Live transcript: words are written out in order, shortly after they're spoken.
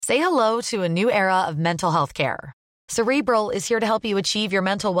Say hello to a new era of mental health care. Cerebral is here to help you achieve your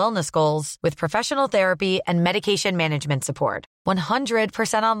mental wellness goals with professional therapy and medication management support.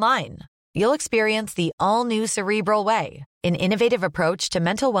 100% online. You'll experience the all-new Cerebral Way, an innovative approach to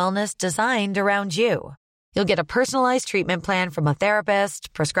mental wellness designed around you. You'll get a personalized treatment plan from a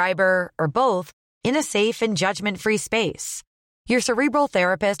therapist, prescriber, or both in a safe and judgment-free space. Your Cerebral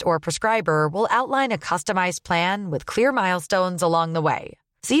therapist or prescriber will outline a customized plan with clear milestones along the way,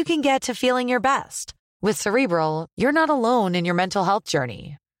 so you can get to feeling your best. With Cerebral, you're not alone in your mental health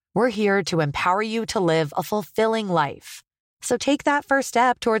journey. We're here to empower you to live a fulfilling life. So take that first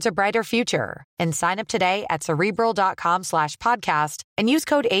step towards a brighter future and sign up today at Cerebral.com/podcast and use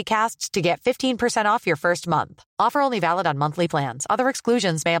code ACAST to get 15% off your first month. Offer only valid on monthly plans. Other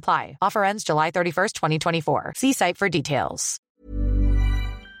exclusions may apply. Offer ends July 31st, 2024. See site for details.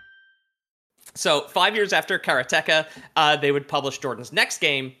 So 5 years after Karateka, they would publish Jordan's next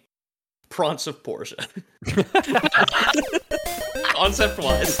game, Prince of Persia.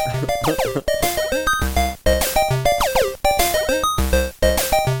 Concept-wise.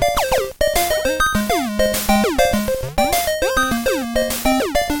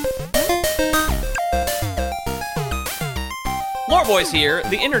 Lore Boys here,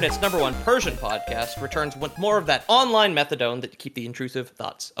 the internet's #1 Persian podcast, returns with more of that online methadone that keep the intrusive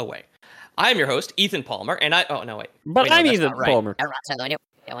thoughts away. I am your host, Ethan Palmer, and I'm Ethan Palmer.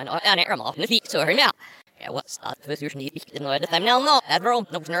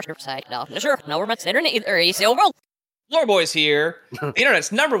 Lore Boys here, the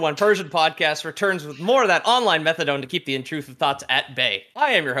internet's #1 Persian podcast, returns with more of that online methadone to keep the intrusive thoughts at bay.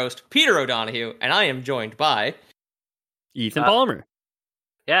 I am your host, Peter O'Donohue, and I am joined by Ethan Palmer.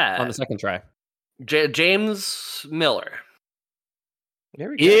 Yeah. On the second try. James Miller. There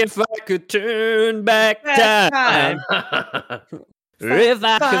we go. If I could turn back time. If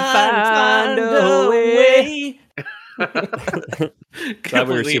I could find a way. Glad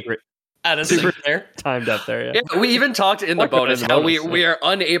we were super there. Timed up there. Yeah, we even talked in the bonus how we are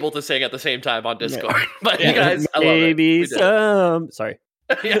unable to sing at the same time on Discord. Yeah. But you guys, I love maybe some. Sorry.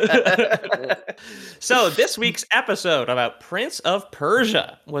 So this week's episode about Prince of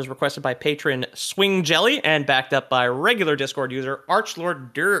Persia was requested by patron Swing Jelly and backed up by regular Discord user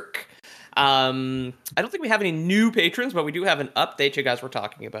Archlord Dirk. I don't think we have any new patrons, but we do have an update you guys were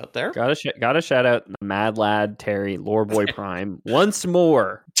talking about there. Gotta shout out the Mad Lad Terry, Lore Boy Prime once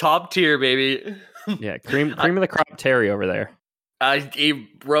more. Top tier, baby. Yeah, cream of the crop Terry over there. He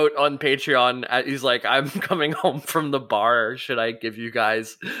wrote on Patreon, he's like, I'm coming home from the bar. Should I give you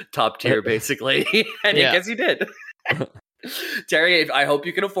guys top tier, basically? And I guess he did. Terry, I hope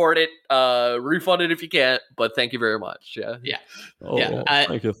you can afford it. Refund it if you can't, but thank you very much. Yeah.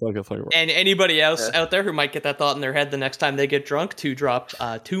 Thank you. And anybody else out there who might get that thought in their head the next time they get drunk to drop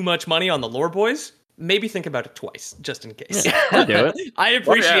too much money on the Lore Boys, maybe think about it twice, just in case. Yeah, I'll do it. I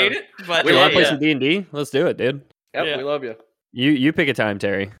appreciate it. But we want to play some D&D? Let's do it, dude. Yep, we love you. You pick a time,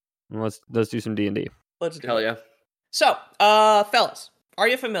 Terry. Let's do some D&D. Let's do Hell it. yeah. So, fellas, are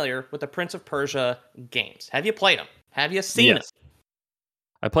you familiar with the Prince of Persia games? Have you played them? Have you seen them?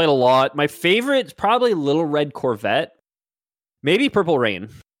 I played a lot. My favorite is probably Little Red Corvette. Maybe Purple Rain.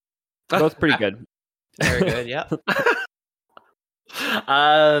 Both pretty good. Very good, yeah.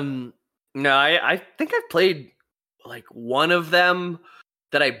 No, I think I've played like one of them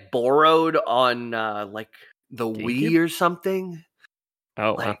that I borrowed on like the Wii or something.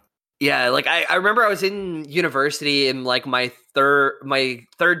 Oh, like, wow. Yeah, like I remember I was in university in like my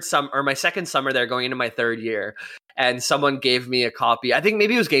second summer there, going into my third year, and someone gave me a copy. I think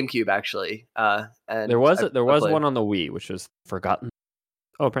maybe it was GameCube actually. And there was one on the Wii, which was forgotten.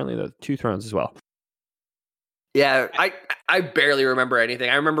 Oh, apparently the Two Thrones as well. Yeah, I barely remember anything.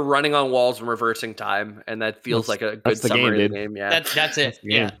 I remember running on walls and reversing time, and that feels like a good summary of the game. Yeah, that's it.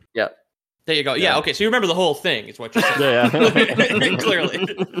 Yeah. There you go. Yeah. Okay. So you remember the whole thing, is what you're saying. Yeah. Clearly.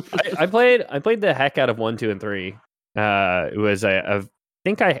 I played the heck out of 1, 2, and 3. It was I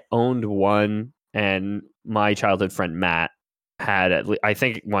think I owned 1, and my childhood friend Matt had I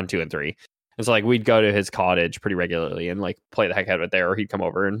think 1, 2, and 3. And so like we'd go to his cottage pretty regularly and like play the heck out of it there, or he'd come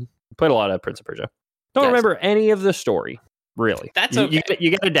over and played a lot of Prince of Persia. Don't remember any of the story, really. That's okay.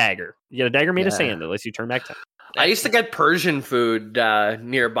 You get a dagger. You get a dagger made of sand that lets you turn back time. I used to get Persian food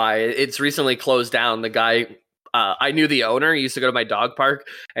nearby. It's recently closed down. The guy, I knew the owner. He used to go to my dog park,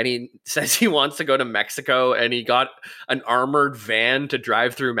 and he says he wants to go to Mexico, and he got an armored van to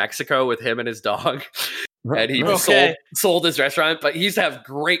drive through Mexico with him and his dog. And he sold his restaurant, but he used to have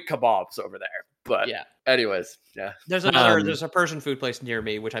great kebabs over there. But anyways, there's a Persian food place near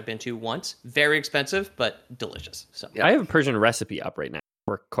me which I've been to once. Very expensive, but delicious. So I have a Persian recipe up right now.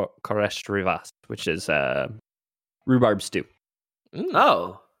 or koresh rivas, which is rhubarb stew.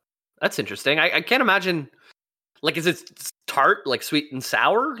 Oh, that's interesting. I can't imagine. Like, is it tart, like sweet and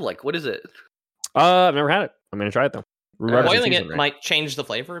sour? Like, what is it? I've never had it. I'm gonna try it though. Rhubarb Boiling it might change the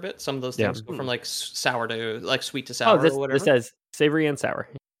flavor a bit. Some of those things go from like sour to like sweet to sour or whatever. This says savory and sour.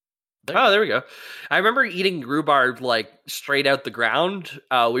 There we go. I remember eating rhubarb like straight out the ground.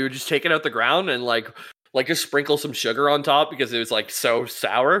 We would just take it out the ground and like just sprinkle some sugar on top because it was like so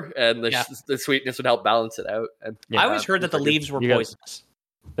sour, and the sweetness would help balance it out. And I always heard that the leaves were poisonous.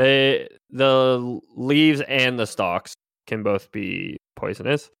 The leaves and the stalks can both be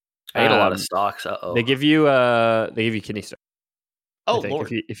poisonous. I ate a lot of stalks. They give you kidney stones. Oh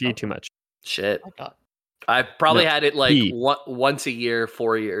Lord! If you eat too much. Shit. Oh, God. I probably had it like once a year,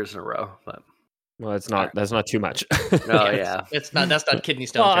 4 years in a row. But well, it's not. That's not too much. That's not kidney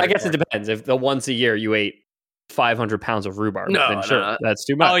stone. Well, I guess it depends. If the once a year you ate 500 pounds of rhubarb, then sure, that's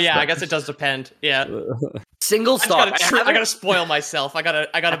too much. Oh yeah, I guess it does depend. Yeah. Single stalk. I gotta spoil myself. I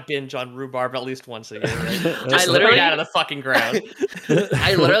gotta binge on rhubarb at least once a year. Right? I literally out of the fucking ground.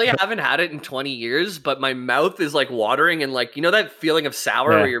 I literally haven't had it in 20 years, but my mouth is like watering, and like, you know that feeling of sour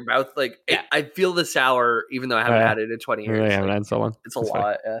where your mouth like I feel the sour even though I haven't had it in 20 years. I haven't had so long. It's a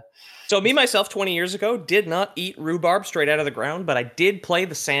lot. Yeah. So me myself 20 years ago did not eat rhubarb straight out of the ground, but I did play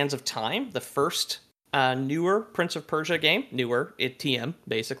the Sands of Time, the first newer Prince of Persia game, TM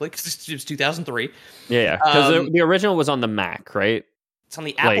basically, because it was 2003. Yeah, because the original was on the Mac, right? It's on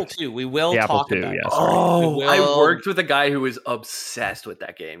the Apple II. We will talk about it. I worked with a guy who was obsessed with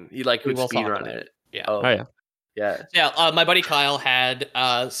that game. He would speedrun it. Yeah. Yeah. My buddy Kyle had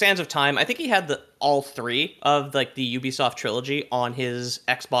Sands of Time. I think he had all three of like the Ubisoft trilogy on his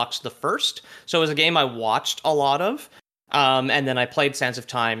Xbox the first. So it was a game I watched a lot of, and then I played Sands of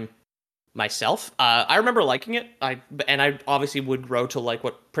Time myself. I remember liking it. I obviously would grow to like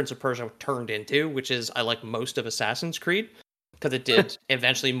what Prince of Persia turned into, which is I like most of Assassin's Creed because it did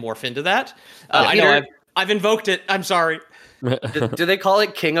eventually morph into that. I know I've invoked it. I'm sorry. Do they call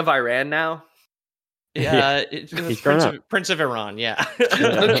it King of Iran now? Yeah, it's Prince of Iran. Yeah.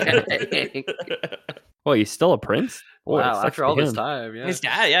 Okay. Well, he's still a prince. Boy, wow, after all this time, yeah. His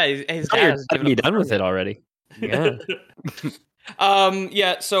dad, his dad has be done with it already. Yeah.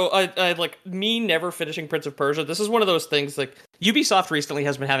 So I like me never finishing Prince of Persia. This is one of those things like Ubisoft recently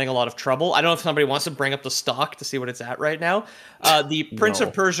has been having a lot of trouble. I don't know if somebody wants to bring up the stock to see what it's at right now. The Prince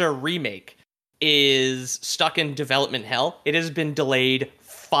of Persia remake is stuck in development hell. It has been delayed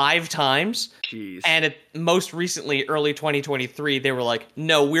 5 times. Jeez. And most recently, early 2023, they were like,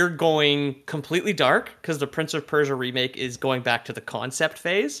 no, we're going completely dark because the Prince of Persia remake is going back to the concept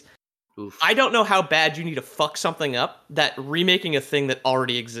phase. Oof. I don't know how bad you need to fuck something up that remaking a thing that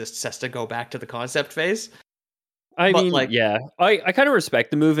already exists has to go back to the concept phase. I kind of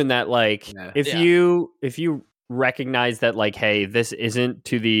respect the move in that, like, if you recognize that, like, hey, this isn't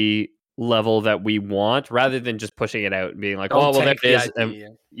to the level that we want, rather than just pushing it out and being like, oh, well, that is,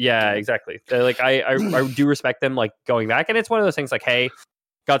 exactly. Like, I do respect them, like, going back, and it's one of those things, like, hey,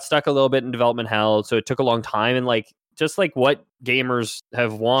 got stuck a little bit in development hell, so it took a long time, and like, just like what gamers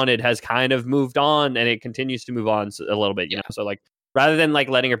have wanted has kind of moved on, and it continues to move on a little bit, you know. So like, rather than like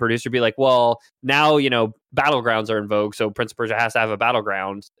letting a producer be like, well, now, you know, battlegrounds are in vogue, so Prince of Persia has to have a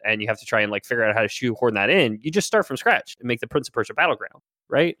battleground, and you have to try and like figure out how to shoehorn that in. You just start from scratch and make the Prince of Persia battleground,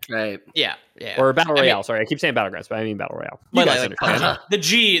 right? Right. Yeah. Or battle royale. Sorry, I keep saying battlegrounds, but I mean battle royale. You guys understand? The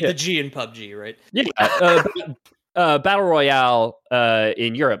G in PUBG, right? Yeah. Battle royale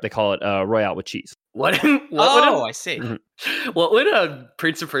in Europe, they call it royale with cheese. I see. What would a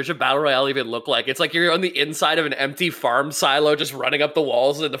Prince of Persia battle royale even look like? It's like you're on the inside of an empty farm silo, just running up the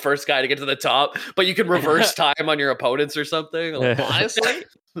walls and the first guy to get to the top, but you can reverse time on your opponents or something. Like, honestly,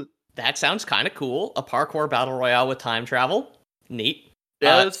 that sounds kind of cool. A parkour battle royale with time travel. Neat.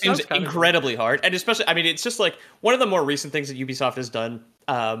 Yeah, it seems incredibly hard. And especially, I mean, it's just like one of the more recent things that Ubisoft has done.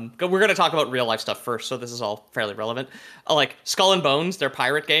 We're going to talk about real life stuff first, so this is all fairly relevant. Like Skull and Bones, their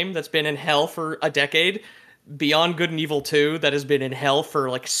pirate game that's been in hell for a decade. Beyond Good and Evil 2, that has been in hell for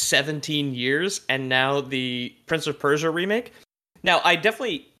like 17 years. And now the Prince of Persia remake. Now, I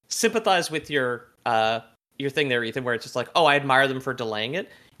definitely sympathize with your thing there, Ethan, where it's just like, oh, I admire them for delaying it.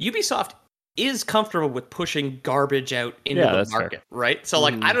 Ubisoft is comfortable with pushing garbage out into the market, right? So,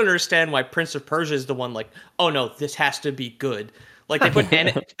 like, I don't understand why Prince of Persia is the one like, oh no, this has to be good. Like, they put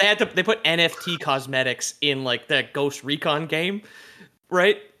they put NFT cosmetics in like that Ghost Recon game.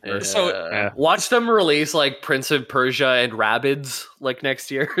 right? Yeah. So Watch them release like Prince of Persia and Rabbids like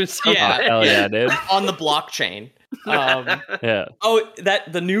next year or something. Yeah. Hell yeah, dude. on the blockchain. Yeah.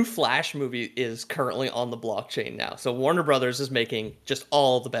 The new Flash movie is currently on the blockchain now. So Warner Brothers is making just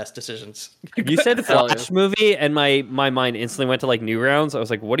all the best decisions. You said Hell yeah. Flash movie, and my mind instantly went to like Newgrounds. I was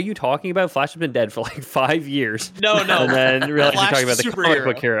like, "What are you talking about? Flash has been dead for like 5 years." No. And then realized you're Flash talking about the comic superhero.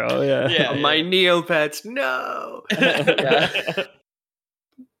 book hero. Yeah. Yeah. My Neopets, no. Yeah.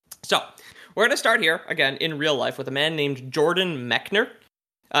 So we're going to start here again in real life with a man named Jordan Mechner.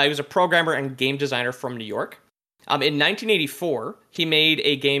 He was a programmer and game designer from New York. In 1984, he made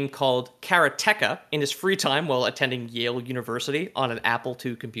a game called Karateka in his free time while attending Yale University on an Apple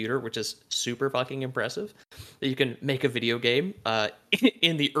II computer, which is super fucking impressive. That you can make a video game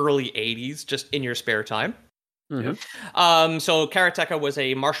in the early 80s just in your spare time. Mm-hmm. So Karateka was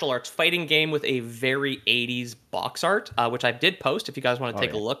a martial arts fighting game with a very 80s box art, which I did post if you guys want to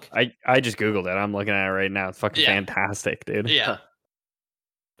take a look. I just Googled it. I'm looking at it right now. It's fucking fantastic, dude. Yeah.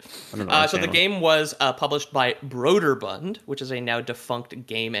 I don't know So the game was published by Broderbund, which is a now defunct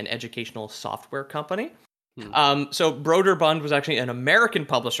game and educational software company. So Broderbund was actually an American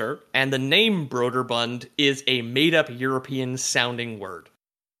publisher, and the name Broderbund is a made-up European-sounding word.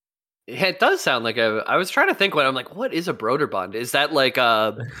 Yeah, it does sound like I was trying to think when I'm like, what is a Broderbund? Is that like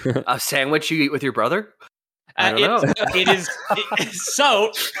a sandwich you eat with your brother? I don't know. It is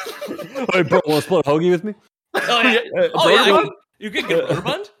so. Hey, bro, want to split a hoagie with me? You could get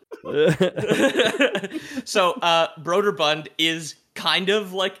Broderbund. So Broderbund is kind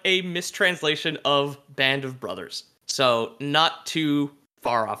of like a mistranslation of Band of Brothers. So not too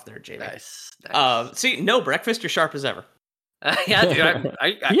far off there, Jamie. Nice. See, no breakfast, you're sharp as ever. Yeah, dude.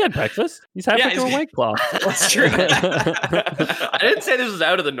 He had breakfast. He's halfway through a White Claw. That's true. I didn't say this was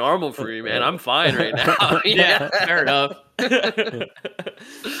out of the normal for you, man. I'm fine right now. Yeah, fair enough.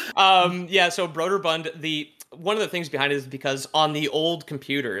 So Broderbund, one of the things behind it is because on the old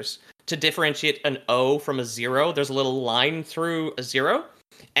computers, to differentiate an O from a 0, there's a little line through a 0,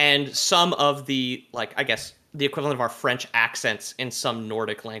 and some of the, like, I guess, the equivalent of our French accents in some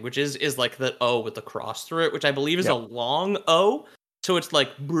Nordic languages is like the O with the cross through it, which I believe is a long O, so it's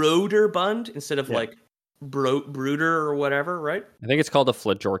like Broderbund instead of like Bruder or whatever, right? I think it's called a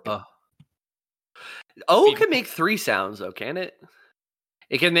Flajorka. O can make 3 sounds, though, can it?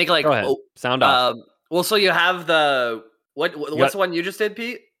 It can make like sound off. Well, so you have the what's the one you just did,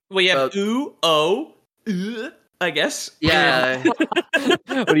 Pete? Well, you have oo, o, I guess. Yeah.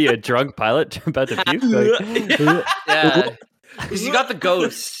 What are you, a drunk pilot about to puke? Like, Yeah. Because you got the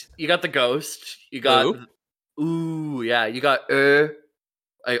ghost. You got ooh, yeah. You got or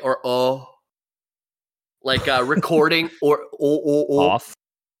like recording or off.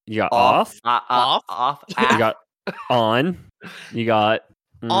 You got off. Off. You got on. You got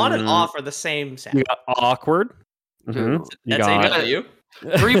on and off are the same sound. You got awkward. Mm-hmm. You That's got AW.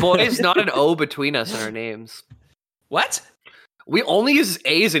 3 boys, not an O between us in our names. What? We only use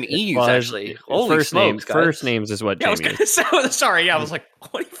A's and E's, actually. Holy first smokes, names, guys. First names is what Jamie is. Sorry, I was like,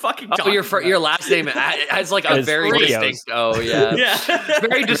 what are you fucking talking about? Your last name has like a It's very distinct O, yeah. Yeah.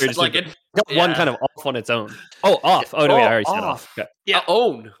 Very distinct. Like it got one kind of off on its own. Oh, off. Oh, no, wait, I already said off. Okay. Yeah.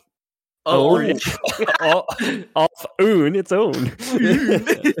 Own. Own. Off own its own.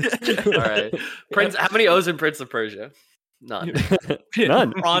 All right. Prince, how many O's in Prince of Persia? None. None.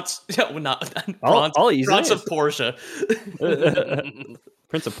 Bronze. No, not I'll Bronze of Portia.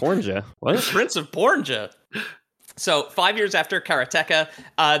 Prince of Pornja. What? Prince of Pornja. So 5 years after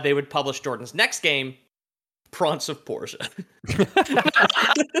Karateka, they would publish Jordan's next game, Prince of Portia.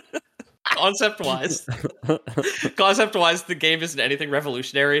 Concept-wise, the game isn't anything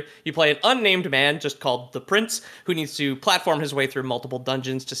revolutionary. You play an unnamed man, just called the Prince, who needs to platform his way through multiple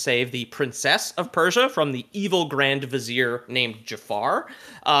dungeons to save the Princess of Persia from the evil Grand Vizier named Jafar.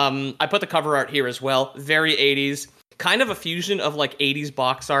 I put the cover art here as well. Very 80s. Kind of a fusion of like 80s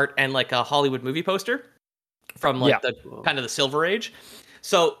box art and like a Hollywood movie poster from like the kind of the Silver Age.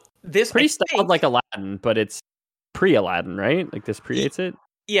 So this pretty styled like Aladdin, but it's pre-Aladdin, right? Like this predates it.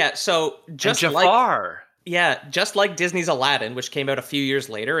 Yeah, so just like Disney's Aladdin, which came out a few years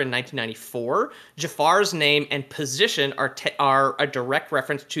later in 1994, Jafar's name and position are a direct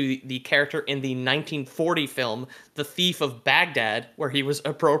reference to the character in the 1940 film The Thief of Baghdad, where he was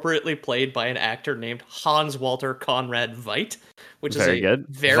appropriately played by an actor named Hans Walter Conrad Veidt, which is a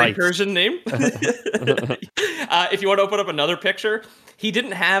very Persian name. If you want to open up another picture, he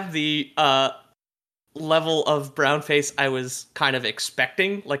didn't have the level of brown face I was kind of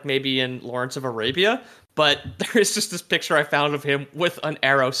expecting, like maybe in Lawrence of Arabia, but there is just this picture I found of him with an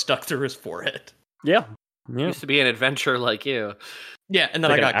arrow stuck through his forehead. Yeah. Yeah. Used to be an adventurer like you. Yeah, and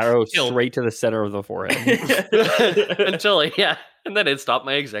then Like I an got arrow killed. straight to the center of the forehead. And then it stopped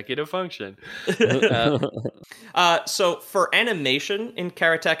my executive function. So for animation in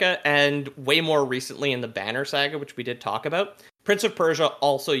Karateka, and way more recently in the Banner Saga, which we did talk about, Prince of Persia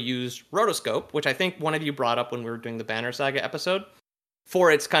also used rotoscope, which I think one of you brought up when we were doing the Banner Saga episode,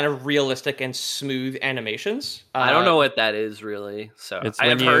 for its kind of realistic and smooth animations. I don't know what that is really, so It's I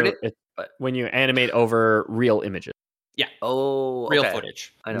have heard it. But when you animate over real images. Yeah. Oh, Real okay.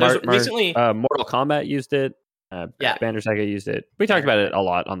 footage. I know. There's recently... Mortal Kombat used it. Yeah. Banner Saga used it. We talked about it a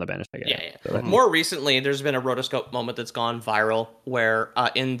lot on the Banner Saga. Yeah. So More recently, there's been a rotoscope moment that's gone viral where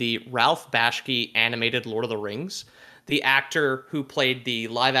in the Ralph Bashki animated Lord of the Rings, the actor who played the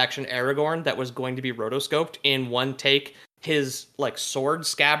live-action Aragorn that was going to be rotoscoped, in one take, his like sword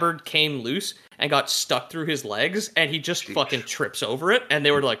scabbard came loose and got stuck through his legs, and he just fucking trips over it. And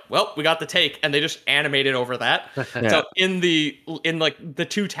they were like, "Well, we got the take," and they just animated over that. Yeah. So in the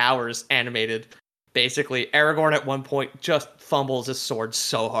Two Towers animated, basically Aragorn at one point just fumbles his sword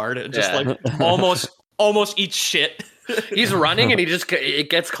so hard and just like almost eats shit. He's running and it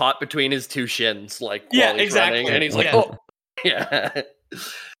gets caught between his two shins, like Yeah, while he's exactly. running, and he's like, Yeah. "Oh, yeah."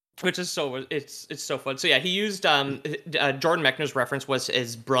 Which is it's so fun. So yeah, he used Jordan Mechner's reference was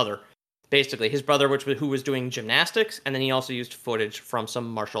his brother, basically his brother, who was doing gymnastics, and then he also used footage from some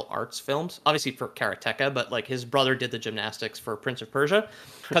martial arts films, obviously for Karateka, but like his brother did the gymnastics for Prince of Persia,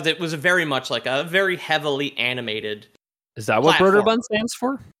 because it was very much like a very heavily animated. Is that what platform. Broderbund stands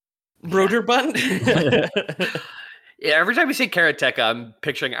for? Broderbund? Yeah, every time you say Karateka, I'm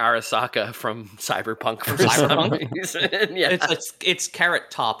picturing Arasaka from Cyberpunk for some reason. Yeah, it's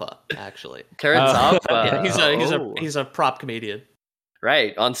Carrot Toppa, actually. Carrot Toppa. Yeah, he's a prop comedian.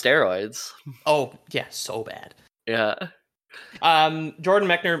 Right, on steroids. Oh yeah, so bad. Yeah. Jordan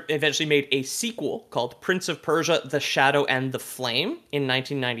Mechner eventually made a sequel called Prince of Persia: The Shadow and the Flame in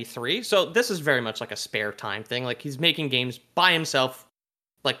 1993. So this is very much like a spare time thing. Like he's making games by himself,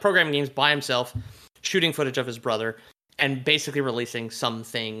 like programming games by himself, shooting footage of his brother, and basically releasing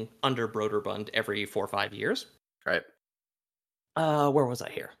something under Broderbund every 4 or 5 years. Right. Where was I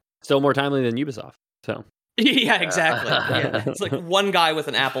here? Still more timely than Ubisoft. So Yeah, exactly. Yeah. It's like one guy with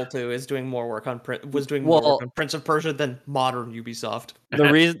an Apple II is doing more work on work on Prince of Persia than modern Ubisoft.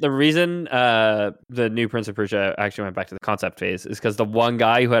 The reason the new Prince of Persia actually went back to the concept phase is because the one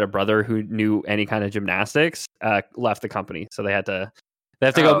guy who had a brother who knew any kind of gymnastics left the company, so they have to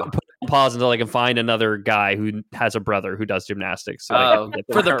go put on pause until they can find another guy who has a brother who does gymnastics. So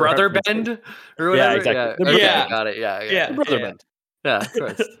for the brother bend or whatever. Yeah, exactly. Okay, Yeah. got it. Yeah. The brother bend. Yeah, of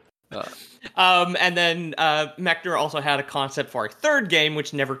course. And then Mechner also had a concept for a third game,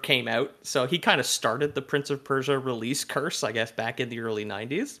 which never came out. So he kind of started the Prince of Persia release curse, I guess, back in the early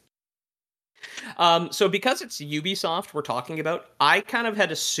 90s. So because it's Ubisoft we're talking about, I kind of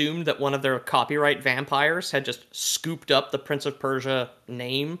had assumed that one of their copyright vampires had just scooped up the Prince of Persia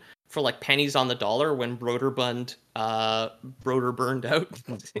name for like pennies on the dollar when Broderbund burned out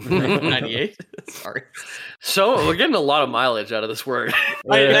in 1998. Sorry. So we're getting a lot of mileage out of this word.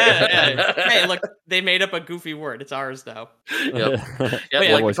 Hey, look, they made up a goofy word. It's ours now. Yep. Yeah,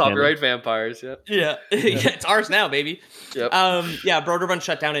 Like the copyright vampires. Yep. Yeah. It's ours now, baby. Yep. Broderbund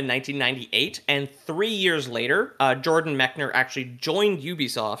shut down in 1998, and 3 years later, Jordan Mechner actually joined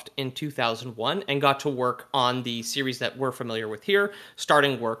Ubisoft in 2001 and got to work on the series that we're familiar with here,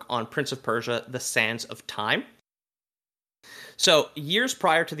 starting work on Prince of Persia: The Sands of Time. So, years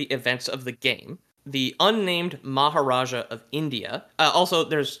prior to the events of the game, the unnamed Maharaja of India, also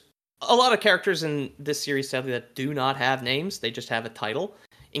there's a lot of characters in this series, sadly, that do not have names, they just have a title,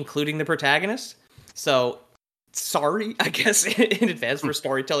 including the protagonist. So, sorry, I guess, in advance for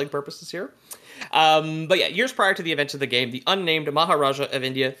storytelling purposes here. But yeah, years prior to the events of the game, the unnamed Maharaja of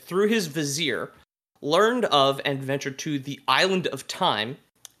India, through his vizier, learned of and ventured to the Island of Time,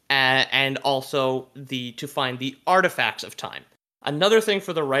 and also to find the artifacts of time. Another thing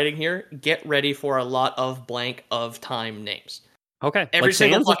for the writing here, get ready for a lot of blank of time names. Okay. Every like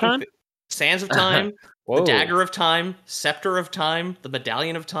single Sands of Time? Sands of Time, the Whoa. Dagger of Time, Scepter of Time, the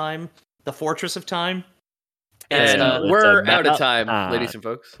Medallion of Time, the Fortress of Time. And we're out of time, ladies and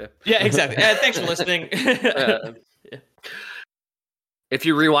folks. Yeah, exactly. Thanks for listening. If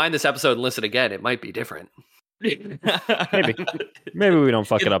you rewind this episode and listen again, it might be different. Maybe we don't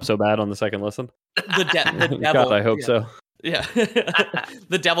fuck it up so bad on the second listen. The devil. God, I hope so. Yeah.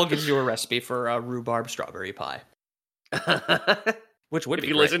 The devil gives you a recipe for rhubarb strawberry pie. Which would if be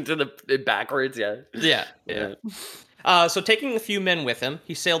you great. listen to it backwards, yeah. So taking a few men with him,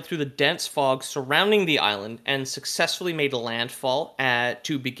 he sailed through the dense fog surrounding the island and successfully made a landfall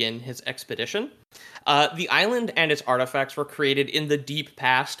to begin his expedition. The island and its artifacts were created in the deep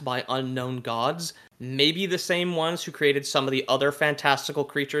past by unknown gods, maybe the same ones who created some of the other fantastical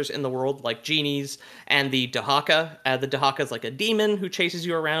creatures in the world, like genies and the Dahaka. The Dahaka is like a demon who chases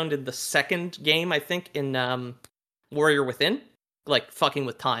you around in the second game, I think, in Warrior Within. Like, fucking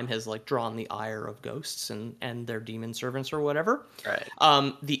with time has, like, drawn the ire of ghosts and their demon servants or whatever. Right.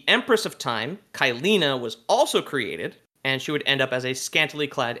 The Empress of Time, Kylena, was also created, and she would end up as a scantily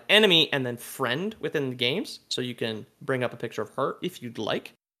clad enemy and then friend within the games, so you can bring up a picture of her if you'd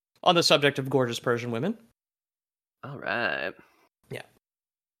like. On the subject of gorgeous Persian women. All right. Yeah.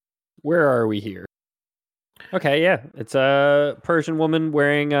 Where are we here? Okay, yeah. It's a Persian woman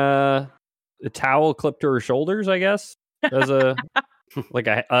wearing a towel clipped to her shoulders, I guess. As a like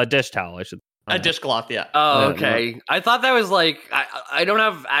a dish towel, I should. A dishcloth, yeah. Oh, Yeah, okay. I thought that was like I don't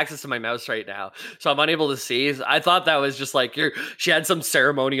have access to my mouse right now, so I'm unable to see. I thought that was just like she had some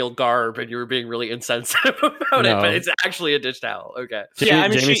ceremonial garb and you were being really insensitive about it, but it's actually a dish towel. Okay. Yeah, I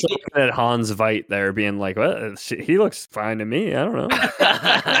mean, Jamie's looking at Hans Veit there, being like, "What? He looks fine to me. I don't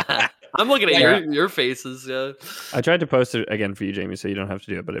know." I'm looking at your faces. Yeah. I tried to post it again for you, Jamie, so you don't have to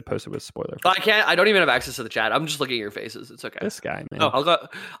do it, but it posted with spoiler. I can't. I don't even have access to the chat. I'm just looking at your faces. It's okay. This guy, man. Oh, I'll go.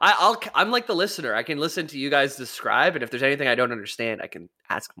 I'm like the listener. I can listen to you guys describe, and if there's anything I don't understand, I can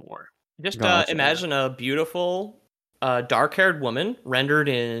ask more. Just Gotcha. imagine a beautiful, dark-haired woman rendered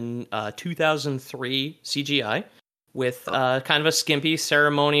in 2003 CGI with kind of a skimpy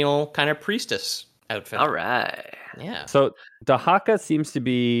ceremonial kind of priestess outfit. All right. Yeah. So Dahaka seems to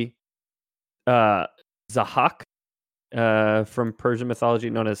be Zahak from Persian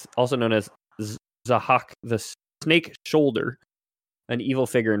mythology, also known as Zahak, the snake shoulder, an evil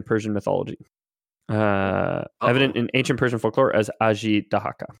figure in Persian mythology. Evident in ancient Persian folklore as Aji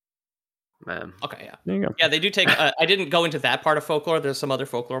Dahaka. Man. Okay, yeah. There you go. Yeah, they do take... I didn't go into that part of folklore. There's some other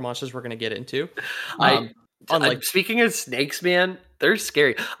folklore monsters we're going to get into. Speaking of snakes, man, they're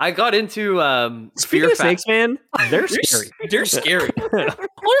scary. I got into Speaking of snakes, man, they're scary. They're scary.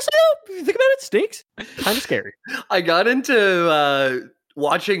 Honestly, if you think about it, snakes, kind of scary. I got into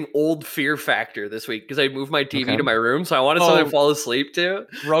watching old Fear Factor this week because I moved my TV to my room, so I wanted something to fall asleep to.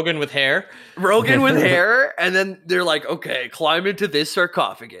 Rogan with hair. Rogan with hair, and then they're like, okay, climb into this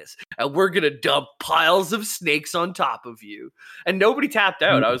sarcophagus, and we're gonna dump piles of snakes on top of you. And nobody tapped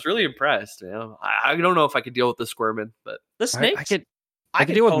out. I was really impressed. You know? I don't know if I could deal with the squirming, but The snakes? I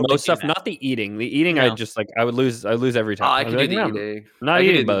could deal with totally most stuff, do that. not the eating. The eating, No. I would lose every time. I I'd can be do like, the "No, eating. I'm not I can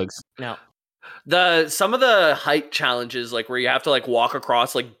eating do the- bugs." No. Some of the height challenges, like where you have to like walk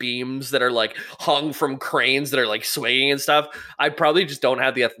across like beams that are like hung from cranes that are like swaying and stuff, I probably just don't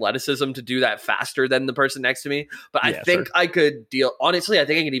have the athleticism to do that faster than the person next to me. But I think I could deal. Honestly, I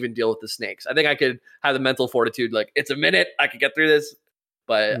think I could even deal with the snakes. I think I could have the mental fortitude. Like, it's a minute, I could get through this.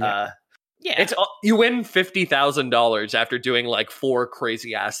 But Yeah. it's you win $50,000 after doing like 4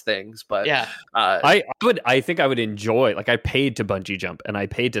 crazy ass things. But Yeah. I think I would enjoy, like, I paid to bungee jump and I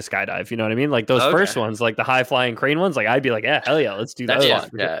paid to skydive. You know what I mean? Like those first ones, like the high flying crane ones, like I'd be like, yeah, hell yeah, let's do that. That's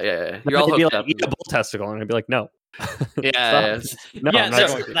fun. Yeah. You're all They'd be hooked like, up. eat a bull testicle, and I'd be like, no. Yeah. No, yeah, I'm not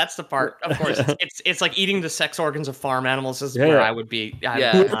going to. that's the part. Of course, it's like eating the sex organs of farm animals. This is Yeah, where yeah. I would be.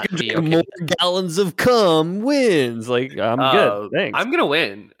 Yeah. Would not be okay. More gallons of cum wins. Like, I'm good. Thanks. I'm gonna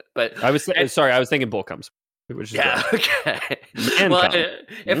win, but I was thinking bull comes. Which is yeah, okay. Man Well, cum.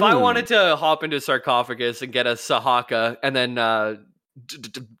 if I wanted to hop into sarcophagus and get a Sahaka and then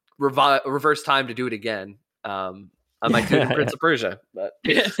reverse time to do it again, I might do the Prince of Persia. But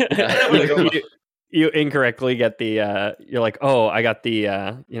you incorrectly get the you're like, oh, I got the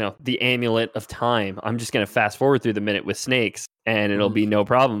the amulet of time. I'm just gonna fast forward through the minute with snakes and it'll be no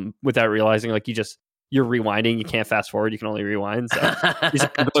problem, without realizing like you're rewinding. You can't fast forward. You can only rewind. So you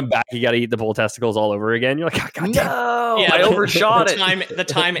start going back. You got to eat the bull testicles all over again. You're like, oh, God damn. no, Yeah, I overshot the it. The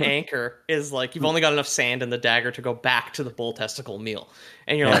time anchor is like you've only got enough sand in the dagger to go back to the bull testicle meal,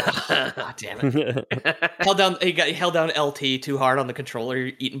 and you're like, oh, God damn it! held down LT too hard on the controller.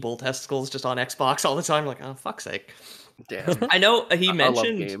 You're eating bull testicles just on Xbox all the time. Like, oh, fuck's sake! Damn. I know I love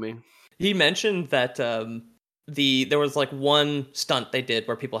gaming. he mentioned that there was like one stunt they did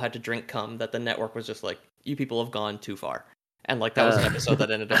where people had to drink cum that the network was just like, you people have gone too far. And like that was an episode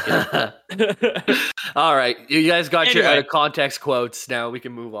that ended up getting All right, you guys got your Anyway. out of context quotes. Now we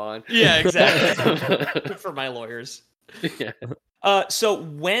can move on. Yeah, exactly. Good for my lawyers. Yeah. So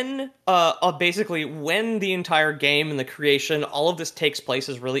when basically when the entire game and the creation, all of this takes place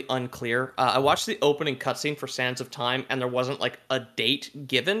is really unclear. I watched the opening cutscene for Sands of Time, and there wasn't like a date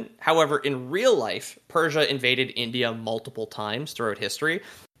given. However, in real life, Persia invaded India multiple times throughout history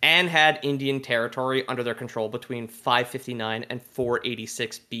and had Indian territory under their control between 559 and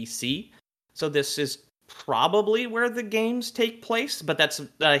 486 BC. So this is probably where the games take place, but that's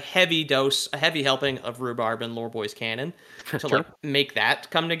a heavy helping of rhubarb and Loreboy's Canon to like make that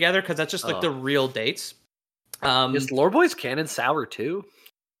come together, because that's just like the real dates. Is Loreboy's Canon sour too?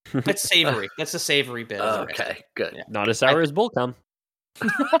 It's savory. That's the savory bit. Okay, good. Yeah. Not as sour as Bullcum.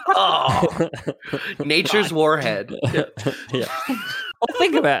 Oh, nature's warhead. Yeah. Well,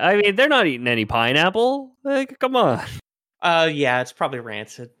 think about it. I mean, they're not eating any pineapple. Like, come on. Yeah, it's probably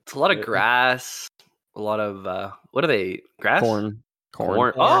rancid. It's a lot of grass. A lot of what are they? Grass? Corn.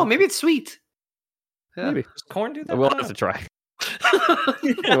 Oh, maybe it's sweet. Yeah. Maybe. Does corn do that? We'll have to try.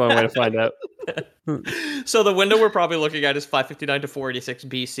 One way to find out. So the window we're probably looking at is 559 to 486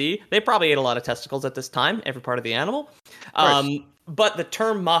 BC. They probably ate a lot of testicles at this time, every part of the animal. But the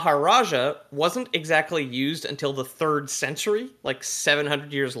term Maharaja wasn't exactly used until the 3rd century, like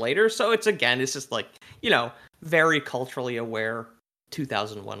 700 years later. So it's just like, very culturally aware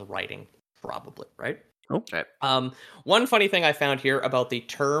 2001 writing, probably, right? Okay. One funny thing I found here about the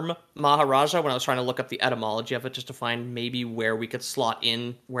term Maharaja when I was trying to look up the etymology of it, just to find maybe where we could slot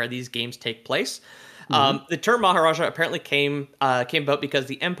in where these games take place. The term Maharaja apparently came about because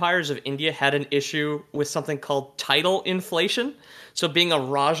the empires of India had an issue with something called title inflation. So being a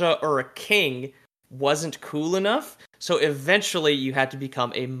Raja or a king wasn't cool enough. So eventually you had to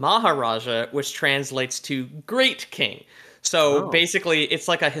become a Maharaja, which translates to great king. So basically, it's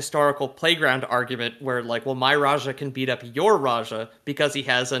like a historical playground argument where, like, well, my Raja can beat up your Raja because he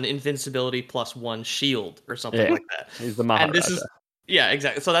has an invincibility +1 shield or something like that. He's the Maharaja. And this is,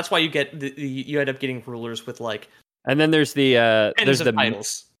 exactly. So that's why you get you end up getting rulers with like. And then there's the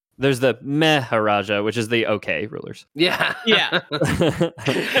titles. There's the Maharaja, which is the okay rulers. Yeah.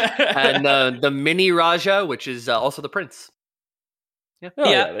 And the mini Raja, which is also the prince.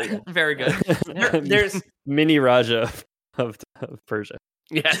 Yeah. Very good. There's mini Raja of Persia.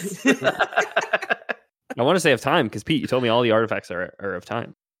 Yes. I want to say of time because Pete, you told me all the artifacts are of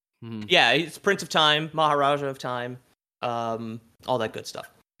time. Yeah, it's Prince of Time, Maharaja of Time, all that good stuff.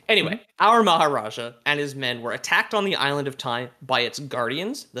 Anyway, our Maharaja and his men were attacked on the island of Time by its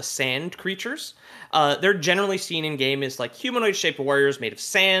guardians, the sand creatures. They're generally seen in game as like humanoid-shaped warriors made of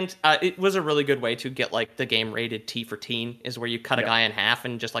sand. It was a really good way to get like the game rated T for teen, is where you cut a guy in half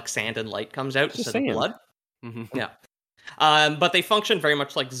and just like sand and light comes out instead of blood. Yeah. But they function very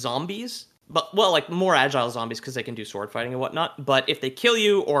much like zombies, but like more agile zombies because they can do sword fighting and whatnot. But if they kill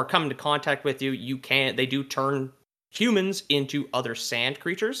you or come into contact with you, they do turn humans into other sand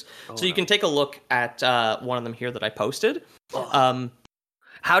creatures. So you can take a look at one of them here that I posted.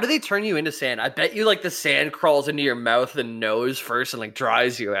 How do they turn you into sand? I bet you like the sand crawls into your mouth and nose first and like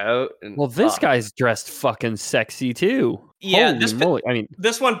dries you out. And, well, this guy's dressed fucking sexy too. Yeah, Holy moly. I mean,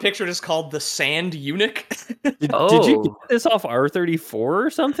 this one pictured is called the Sand Eunuch. Did you get this off R34 or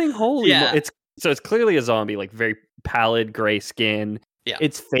something? Holy it's clearly a zombie, like very pallid gray skin. Yeah.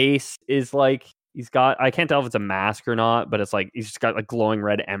 Its face is like I can't tell if it's a mask or not, but it's like he's just got like glowing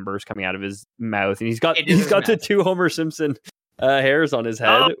red embers coming out of his mouth, and he's got the 2 Homer Simpson hairs on his head.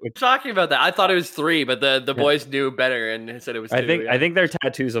 I'm talking about that. I thought it was 3, but the boys knew better and said it was 2. I think they're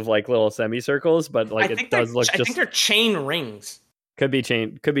tattoos of like little semicircles, but like it does look. I think they're chain rings. Could be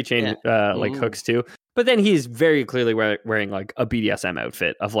chain like hooks too. But then he's very clearly wearing like a BDSM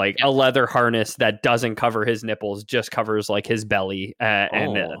outfit of like a leather harness that doesn't cover his nipples, just covers like his belly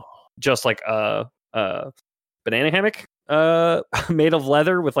and just like a banana hammock made of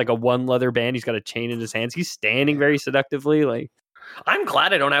leather with like a 1 leather band. He's got a chain in his hands. He's standing very seductively. Like, I'm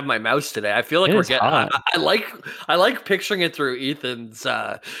glad I don't have my mouse today. I feel like we're getting. I like picturing it through Ethan's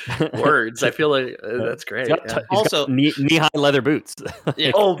words. I feel like that's great. He's also knee-high leather boots.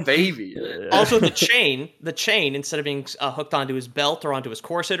 Oh baby! Also, the chain instead of being hooked onto his belt or onto his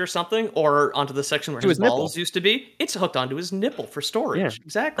corset or something, or onto the section where his balls used to be, it's hooked onto his nipple for storage. Yeah.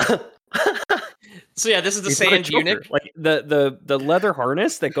 Exactly. So yeah, this is the Sand Eunuch. Like the leather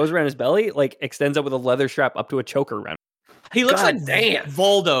harness that goes around his belly, like extends up with a leather strap up to a choker around. He looks like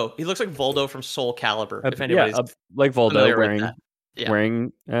Voldo. He looks like Voldo from Soul Calibur. If anybody's like Voldo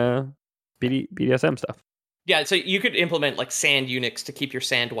wearing BDSM stuff. Yeah, so you could implement like sand eunuchs to keep your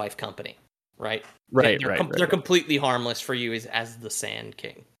sand wife company, right? Right. They're completely harmless for you as the Sand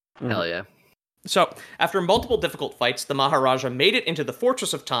King. Hell yeah. So, after multiple difficult fights, the Maharaja made it into the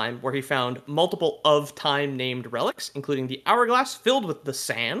Fortress of Time, where he found multiple of Time named relics, including the hourglass filled with the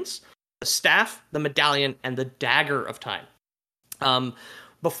sands, the staff, the medallion, and the dagger of Time.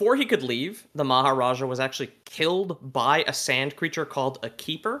 Before he could leave, the Maharaja was actually killed by a sand creature called a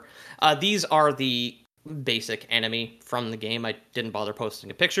Keeper. These are the basic enemy from the game. I didn't bother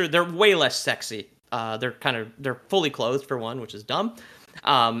posting a picture. They're way less sexy. They're fully clothed for one, which is dumb.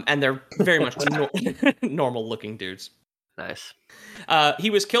 And they're very much normal looking dudes. Nice. He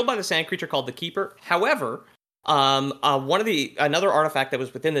was killed by the sand creature called the Keeper. However, another artifact that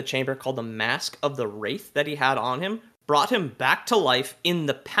was within the chamber called the Mask of the Wraith that he had on him brought him back to life in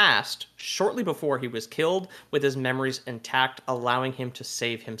the past, shortly before he was killed, with his memories intact, allowing him to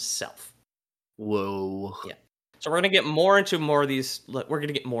save himself. Whoa. Yeah. So we're going to get more into more of these. We're going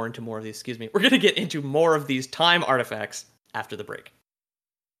to get more into more of these. Excuse me. We're going to get into more of these time artifacts after the break.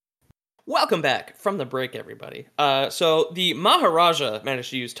 Welcome back from the break, everybody. So the Maharaja managed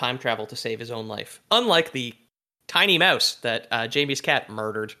to use time travel to save his own life, unlike the tiny mouse that Jamie's cat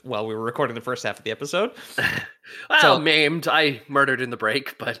murdered while we were recording the first half of the episode. Well, maimed. I murdered in the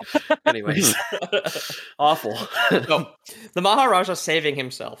break, but anyways. Awful. So, the Maharaja saving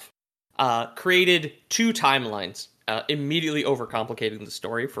himself created two timelines, immediately overcomplicating the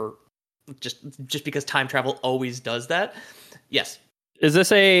story for just because time travel always does that. Yes. Is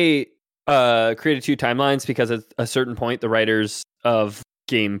this a created two timelines because at a certain point the writers of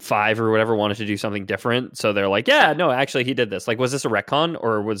game 5 or whatever wanted to do something different, so they're like, yeah, no, actually he did this. Like, was this a retcon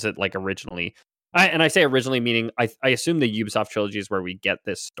or was it like originally? I say originally meaning I assume the Ubisoft trilogy is where we get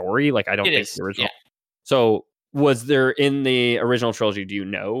this story. Like, I don't think the original. Yeah. So was there in the original trilogy? Do you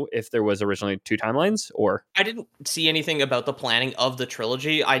know if there was originally two timelines or? I didn't see anything about the planning of the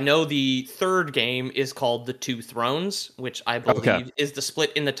trilogy. I know the third game is called The Two Thrones, which I believe is the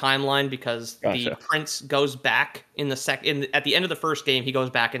split in the timeline because the prince goes back in the at the end of the first game, he goes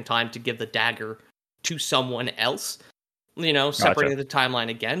back in time to give the dagger to someone else. You know, separating the timeline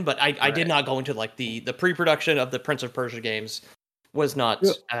again. But I did not go into like the pre-production of the Prince of Persia games. Was not.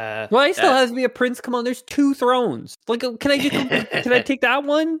 Why still has to be a prince? Come on, there's two thrones. Like, can I take that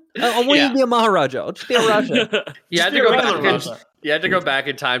one? I want you to be a Maharaja. I'll just be a Raja. You had to go back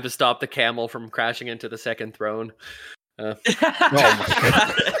in time to stop the camel from crashing into the second throne. Oh my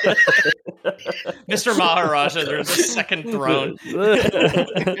God. Mr. Maharaja, there's a second throne.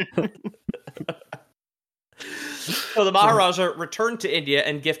 So the Maharaja returned to India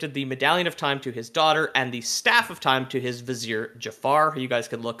and gifted the Medallion of Time to his daughter and the Staff of Time to his vizier Jafar, who you guys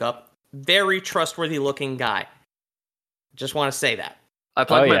can look up. Very trustworthy looking guy. Just want to say that. I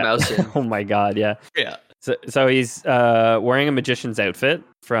plugged my mouse in. Oh my God, yeah. Yeah. So he's wearing a magician's outfit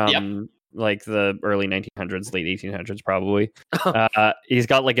from like the early 1900s, late 1800s probably. He's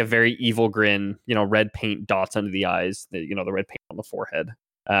got like a very evil grin, red paint dots under the eyes, the red paint on the forehead,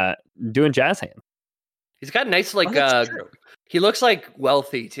 doing jazz hands. He's got nice, like, he looks like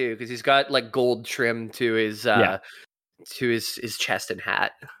wealthy too, because he's got like gold trim to his his chest and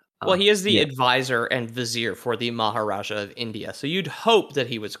hat. Well, he is the advisor and vizier for the Maharaja of India, so you'd hope that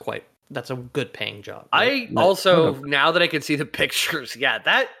he was that's a good paying job. Right? Now that I can see the pictures,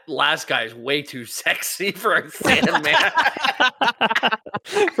 that last guy is way too sexy for a Sandman.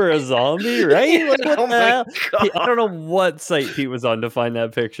 For a zombie, right? Like, what the hell? I don't know what site Pete was on to find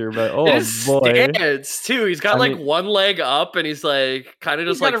that picture, but boy. Stance too. He's got one leg up and he's like kind of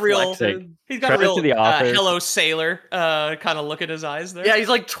just like flexing. He's got a real hello sailor kind of look at his eyes there. Yeah, he's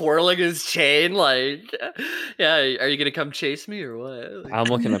like twirling his chain like, are you going to come chase me or what? I'm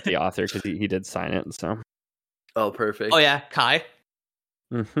looking up the author because he did sign it. So. Oh, perfect. Oh, yeah. Kai.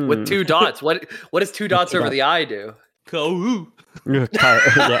 Mm-hmm. With two dots. What does two dots over the eye do? Ko. Makes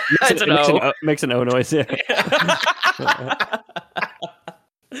an O noise. Yeah.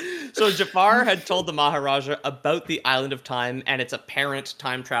 So Jafar had told the Maharaja about the Island of Time and its apparent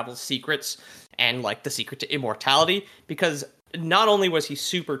time travel secrets and like the secret to immortality, because not only was he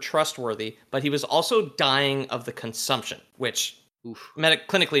super trustworthy, but he was also dying of the consumption, which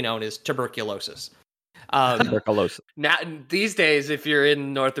clinically known as tuberculosis. Now, these days, if you're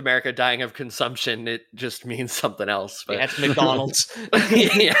in North America dying of consumption, it just means something else. But it's McDonald's.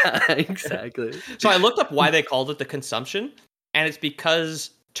 Yeah, exactly. So I looked up why they called it the consumption, and it's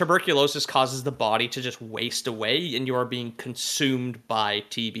because tuberculosis causes the body to just waste away, and you are being consumed by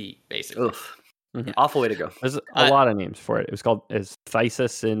TB, basically. Mm-hmm. Awful way to go. There's a lot of names for it. It was called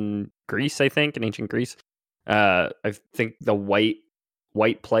phthisis in Greece, I think, in ancient Greece. I think the white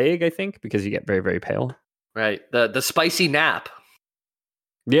plague, I think, because you get very, very pale. Right. The spicy nap.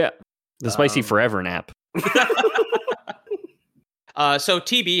 Yeah. The spicy forever nap. So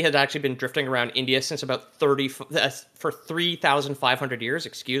TB has actually been drifting around India since about for 3,500 years,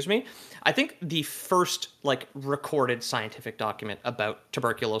 excuse me. I think the first recorded scientific document about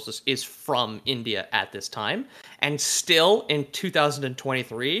tuberculosis is from India at this time. And still in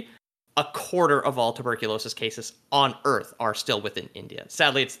 2023, a quarter of all tuberculosis cases on Earth are still within India.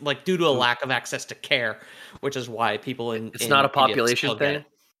 Sadly, it's due to a lack of access to care, which is why people It's not a population thing.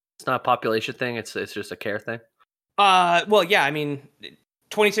 It's not a population thing. It's just a care thing. Well, yeah, I mean,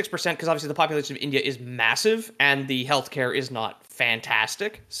 26%, because obviously the population of India is massive and the healthcare is not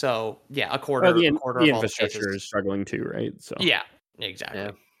fantastic. So, yeah, a quarter The of all the infrastructure cases. is struggling too, right? So Yeah, exactly.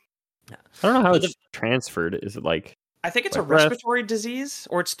 Yeah. I don't know how So it's transferred. Is it like I think it's a Like breath, respiratory disease,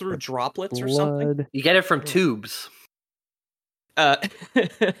 or it's through droplets or something. blood? You get it from tubes. That's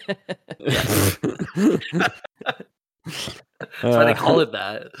why they call it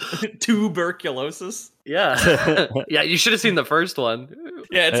that. Tuberculosis. Yeah. Yeah, you should have seen the first one.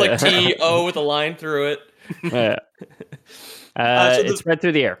 Yeah, it's like T-O with a line through it. Yeah. So It's spread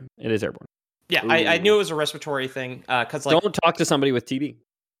through the air. It is airborne. Yeah, I knew it was a respiratory thing because like Don't talk to somebody with TB.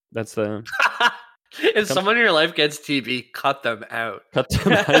 That's the If someone in your life gets TB, cut them out. cut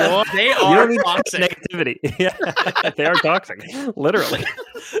them out. they You are don't need toxic. negativity. Yeah, they are toxic. Literally.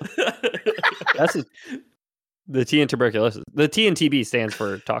 That's the T in tuberculosis. The T in TB stands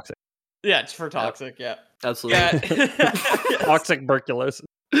for toxic. Yeah, it's for toxic. Yeah, Absolutely. yeah. Toxic tuberculosis.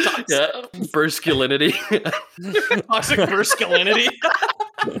 Toxic, Yeah. Bursklinity. toxic masculinity.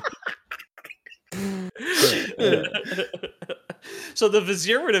 So the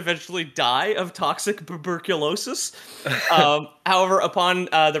vizier would eventually die of toxic tuberculosis. However, upon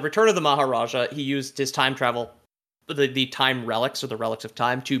the return of the Maharaja, he used his time travel, the time relics, or the relics of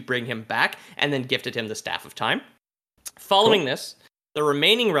time, to bring him back, and then gifted him the Staff of Time. Following this, the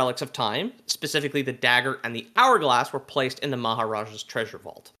remaining relics of time, specifically the dagger and the hourglass, were placed in the Maharaja's treasure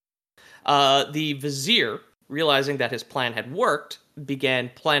vault. The vizier, realizing that his plan had worked,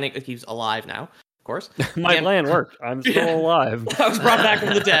 began planning. He's alive now, of course. My plan worked. I'm still alive. I was brought back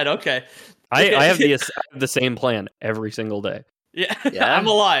from the dead. Okay. I have the same plan every single day. Yeah, Yeah? I'm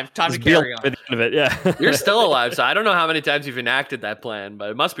alive. Time Just to be carry alive on. at the end of it. Yeah. You're still alive, so I don't know how many times you've enacted that plan, but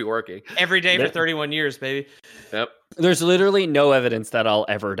it must be working. Every day for 31 years, baby. Yep. There's literally no evidence that I'll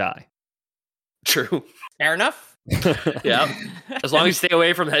ever die. True. Fair enough. Yeah. As long as you stay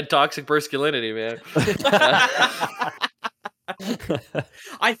away from that toxic masculinity, man.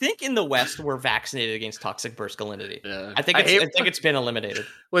 I think in the West we're vaccinated against toxic masculinity. Yeah. I think it's been eliminated.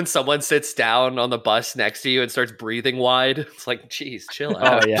 When someone sits down on the bus next to you and starts breathing wide, it's like, geez, chill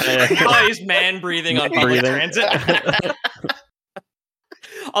out. Oh yeah. Oh, he's man breathing on public transit.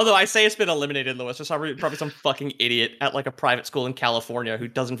 Although I say it's been eliminated in the West, there's probably some fucking idiot at like a private school in California who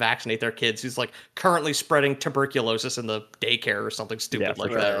doesn't vaccinate their kids, who's like currently spreading tuberculosis in the daycare or something stupid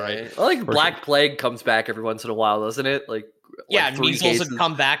like that, right? Well, like Black Plague comes back every once in a while, doesn't it? Like Yeah, 3 measles cases. had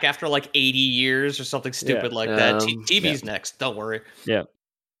come back after like 80 years or something stupid like that. TB's next, don't worry. Yeah.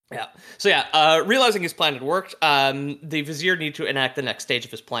 Yeah. So yeah, realizing his plan had worked, the vizier needed to enact the next stage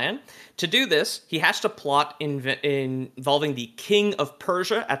of his plan. To do this, he has to plot involving the king of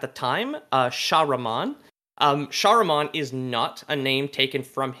Persia at the time, Shahraman. Shahraman is not a name taken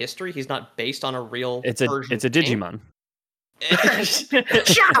from history. He's not based on a real Persian it's a Digimon.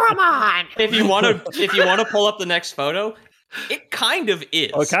 Shahraman. If you want to pull up the next photo, it kind of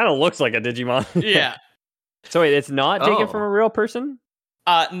is. Oh, it kind of looks like a Digimon. Yeah. So wait, it's not taken from a real person?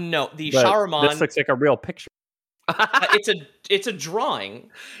 No, the But Shahraman. This looks like a real picture. It's a drawing.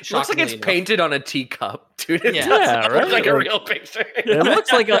 It looks like it's painted on a teacup, dude. It Yeah. doesn't Right? look like a real picture. It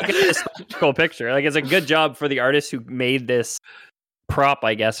looks like a historical picture. Like it's a good job for the artist who made this prop,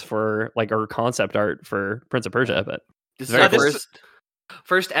 I guess, for like our concept art for Prince of Persia. But This is Very our cool.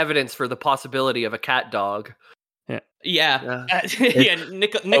 first evidence for the possibility of a cat dog. Yeah. Yeah.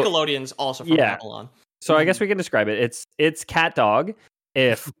 Nickelodeon's also from Yeah. Babylon. so I guess we can describe it. It's cat dog.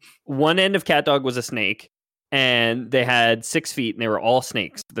 If one end of cat dog was a snake, and they had 6 feet, and they were all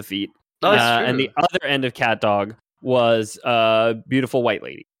snakes. The feet, Oh, that's true. and the other end of cat dog was a beautiful white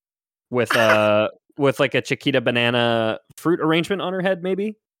lady with like a Chiquita banana fruit arrangement on her head,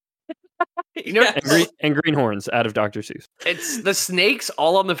 maybe, You know, and green horns out of Dr. Seuss. it's the snakes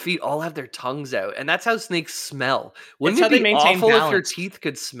all on the feet all have their tongues out, and that's how snakes smell. Wouldn't It's it how they be maintain awful if your balance. teeth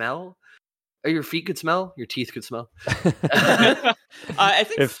could smell? Or your feet could smell? Your teeth could smell. I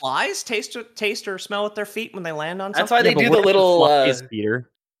think If- flies taste or smell with their feet when they land on That's something. why they do the little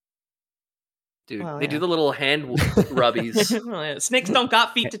Peter. dude. Well, they yeah. do the little hand rubbies. Well, yeah, snakes don't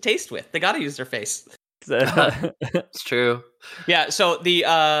got feet to taste with. They got to use their face. It's true. Yeah, so the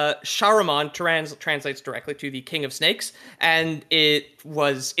Shahraman translates directly to the King of Snakes, and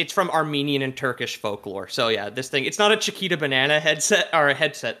it's from Armenian and Turkish folklore. So yeah, this thing, it's not a Chiquita banana headset, or a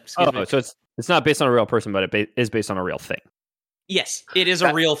headset, excuse me. So it's not based on a real person, but it is based on a real thing. Yes, it is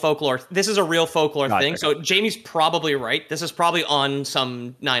a real folklore. This is a real folklore thing. Gotcha. So Jamie's probably right. This is probably on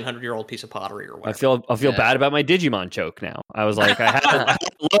some 900-year-old piece of pottery or whatever. I feel bad about my Digimon joke now. I was like, I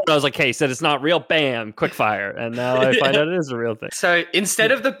was like, hey, said it's not real. Bam, quick fire, and now I find out it is a real thing. So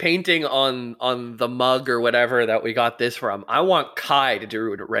instead of the painting on the mug or whatever that we got this from, I want Kai to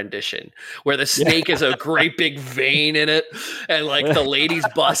do a rendition where the snake is a great big vein in it, and like the lady's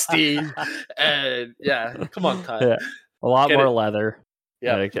busty, and come on, Kai. Yeah. A lot Get more it. leather.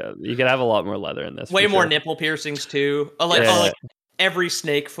 Yeah. Like, you could have a lot more leather in this. Way for more sure. nipple piercings too. Like every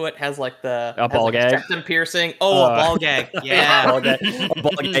snake foot has like A ball gag? septum piercing. Oh, a ball gag. Yeah. A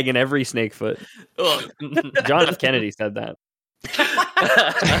ball gag in every snake foot. John F. Kennedy said that.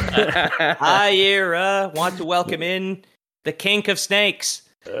 I here want to welcome in the kink of snakes.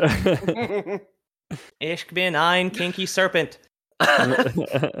 Ich bin ein kinky serpent.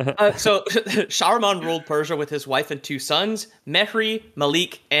 So Shahraman ruled Persia with his wife and two sons, Mehri,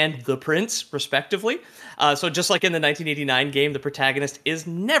 Malik, and the Prince, respectively. So just like in the 1989 game, the protagonist is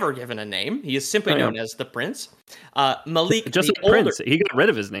never given a name. He is simply known as the Prince. Malik, just the like Prince, he got rid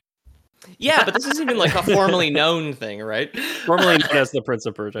of his name. Yeah, but this isn't even like a formally known thing, right? Formerly known as the Prince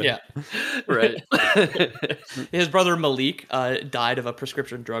of Persia. Yeah. Right. His brother Malik died of a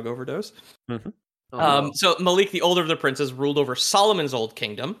prescription drug overdose. Mm-hmm. So Malik, the older of the princes, ruled over Solomon's old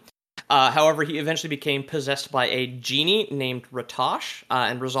kingdom. However, he eventually became possessed by a genie named Ratash,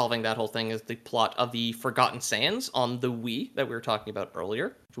 and resolving that whole thing is the plot of the Forgotten Sands on the Wii that we were talking about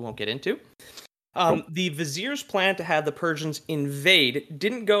earlier, which we won't get into. The vizier's plan to have the Persians invade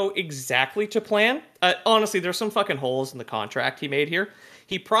didn't go exactly to plan. Honestly, there's some fucking holes in the contract he made here.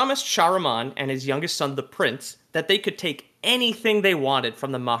 He promised Shahraman and his youngest son, the prince, that they could take anything they wanted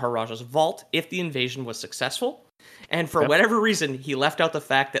from the Maharaja's vault if the invasion was successful. And for whatever reason, he left out the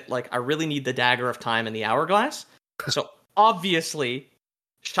fact that, like, I really need the dagger of time and the hourglass. So obviously,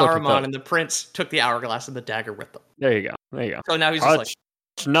 Shahraman and the prince took the hourglass and the dagger with them. There you go. So now he's just like,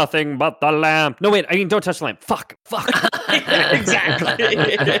 nothing but the lamp. No, wait, I mean, don't touch the lamp. Fuck. exactly.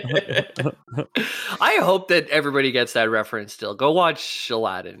 I hope that everybody gets that reference still. Go watch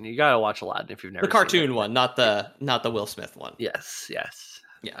Aladdin. You gotta watch Aladdin if you've never The seen cartoon it. one, not the Will Smith one. Yes.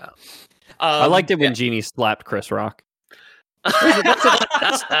 Yeah. I liked it when Genie slapped Chris Rock.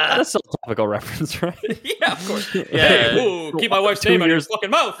 That's a topical reference, right? Yeah, of course. Yeah. Ooh, keep my wife's name out of your fucking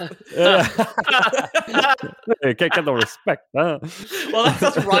mouth. You can't get no respect. Huh? Well,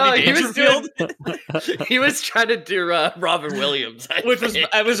 that's Rodney Dangerfield, He was trying to do Robin Williams, which was a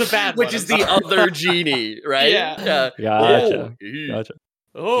bad which one. is the other genie, right? Yeah. Gotcha.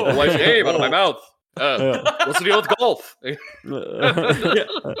 Oh, my wife's name out of my mouth. What's the deal with golf?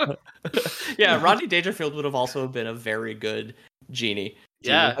 Yeah, Rodney Dangerfield would have also been a very good genie.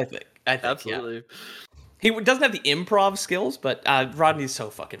 Yeah, I think absolutely. Yeah. He doesn't have the improv skills, but Rodney's so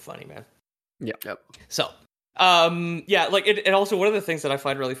fucking funny, man. Yep. So, like it also, one of the things that I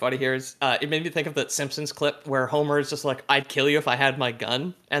find really funny here is it made me think of that Simpsons clip where Homer is just like, "I'd kill you if I had my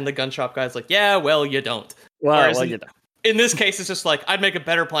gun," and the gun shop guy's like, "Yeah, well, you don't." Well, you don't. In this case, it's just like, I'd make a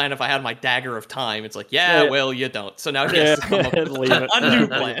better plan if I had my dagger of time. It's like, yeah, well, you don't. So now he has to come up with a new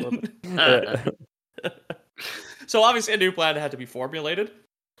plan. So obviously a new plan had to be formulated.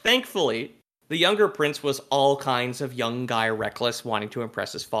 Thankfully, the younger prince was all kinds of young guy reckless, wanting to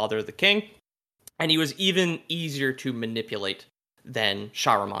impress his father, the king. And he was even easier to manipulate than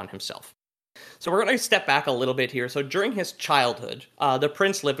Shahraman himself. So we're going to step back a little bit here. So during his childhood, the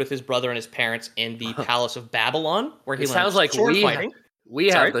prince lived with his brother and his parents in the Palace of Babylon, where he learned sword fighting. We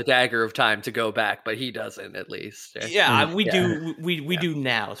have the dagger of time to go back, but he doesn't, at least. Yeah, we do. We do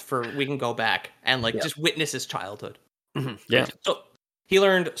now. We can go back and just witness his childhood. Yeah. So he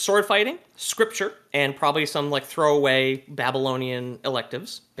learned sword fighting, scripture, and probably some throwaway Babylonian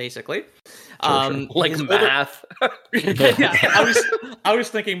electives, basically. Sure. Like math. Yeah, I was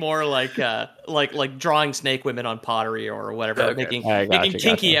thinking more like drawing snake women on pottery or whatever, Okay. making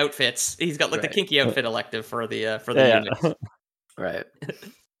kinky outfits. He's got the kinky outfit elective for the units. Right.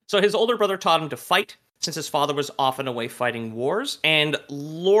 So his older brother taught him to fight, since his father was often away fighting wars, and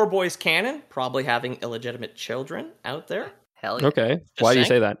lore boys canon, probably having illegitimate children out there. Hell yeah. Okay. Why do you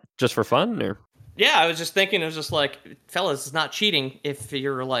say that? Just for fun, or? Yeah, I was just thinking, it was just like, fellas, it's not cheating if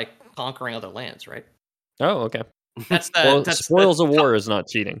you're conquering other lands, right? Oh, okay. That's spoils of war is not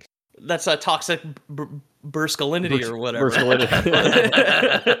cheating. That's a toxic burscalinity or whatever.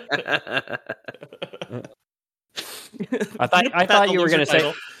 I thought you were going to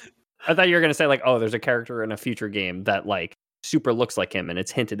say. I thought you were going to say oh, there's a character in a future game that super looks like him, and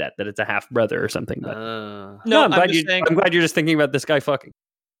it's hinted at that it's a half brother or something. But no, I'm glad you're just thinking about this guy fucking.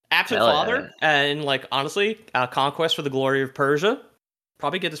 Absent Hell father, and like honestly, conquest for the glory of Persia.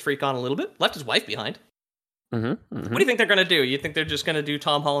 Probably get his freak on a little bit. Left his wife behind. What do you think they're gonna do? You think they're just gonna do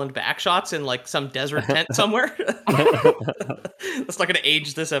Tom Holland backshots in like some desert tent somewhere? That's not gonna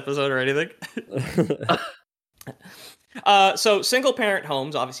age this episode or anything. So single parent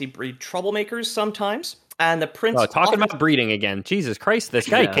homes obviously breed troublemakers sometimes, and the prince. Oh, talking about breeding again. Jesus Christ, this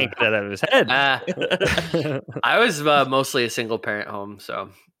guy can't get it out of his head. I was mostly a single parent home, so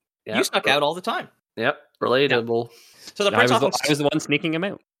You stuck out all the time. Yep, relatable. Yeah. So the prince I was the one sneaking him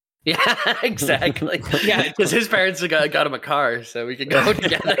out. Yeah, exactly. Yeah, because his parents got him a car, so we could go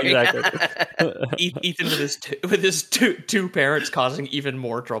together. Exactly. Ethan with his two parents causing even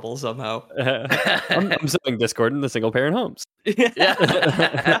more trouble somehow. I'm sowing discord in the single parent homes.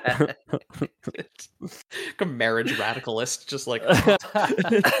 Yeah. Like a marriage radicalist, just like.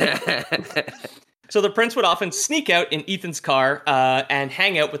 So the prince would often sneak out in Ethan's car and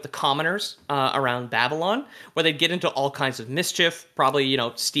hang out with the commoners around Babylon, where they'd get into all kinds of mischief, probably,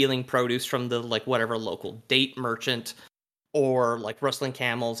 stealing produce from the, like, whatever local date merchant, or, like, rustling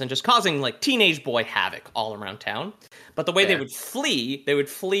camels, and just causing, like, teenage boy havoc all around town. But the way they would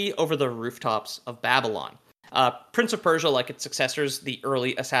flee over the rooftops of Babylon. Prince of Persia, like its successors, the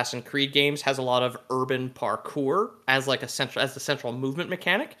early Assassin's Creed games, has a lot of urban parkour as the central movement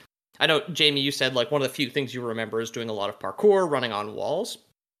mechanic. I know, Jamie, you said like one of the few things you remember is doing a lot of parkour, running on walls.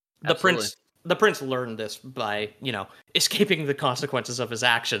 The prince learned this by, escaping the consequences of his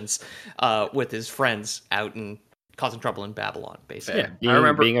actions with his friends out and causing trouble in Babylon, basically. Yeah, I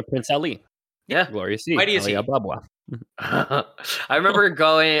remember being a Prince Ali. Yeah, glorious. Mighty is he. I remember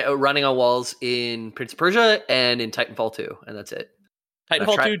running on walls in Prince of Persia and in Titanfall 2, and that's it.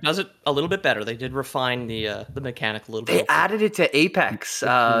 Titanfall 2 does it a little bit better. They did refine the mechanic a little bit. They added it to Apex.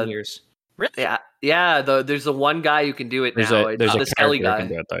 Years. Really? Yeah. There's the one guy who can do it now. There's the a Skelly guy guy. Can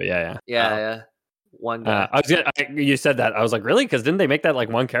do it, though. Yeah. Yeah. One guy. You said that. I was like, really? Because didn't they make that like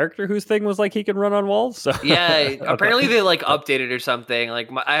one character whose thing was like he can run on walls? So yeah, apparently they like updated or something. Like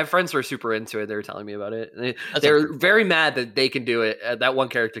I have friends who are super into it. They were telling me about it. They're very mad that they can do it. That one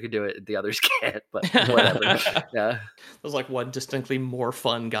character can do it. The others can't. But whatever. Yeah, there's like one distinctly more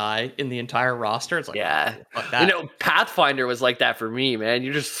fun guy in the entire roster. It's like, yeah, fuck that. Pathfinder was like that for me, man.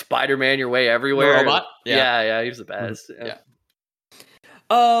 You just Spider-Man your way everywhere. The robot? Yeah, he was the best. Yeah.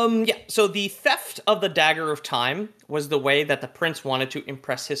 So the theft of the Dagger of Time was the way that the prince wanted to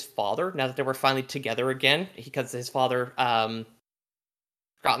impress his father, now that they were finally together again, because his father, forgotten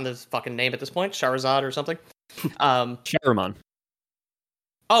his fucking name at this point, Shahrazad or something. Shahraman.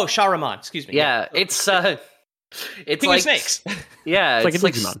 Oh, Shahraman, excuse me. Yeah, it's King like of Snakes. Yeah, it's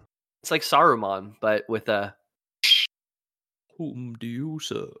like Digimon. It's like Saruman, but with a... Whom do you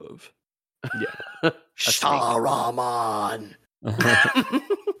serve? Yeah. Shahraman.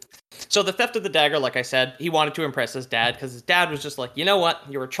 So the theft of the dagger, like I said, he wanted to impress his dad, because his dad was just like, you know what,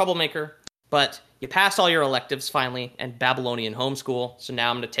 you're a troublemaker, but you passed all your electives finally and Babylonian homeschool, so now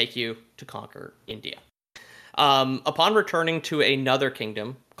I'm going to take you to conquer India. Upon returning to another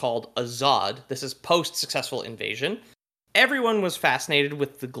kingdom called Azad, this is post-successful invasion, everyone was fascinated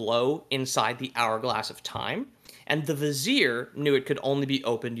with the glow inside the hourglass of time, and the vizier knew it could only be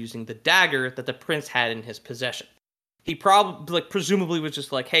opened using the dagger that the prince had in his possession. He probably, presumably was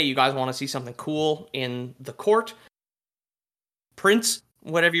just like, hey, you guys want to see something cool in the court? Prince,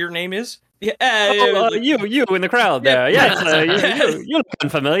 whatever your name is. Yeah, you in the crowd there. Yes, you look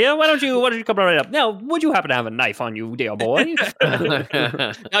unfamiliar. Why don't you come right up? Now, would you happen to have a knife on you, dear boy?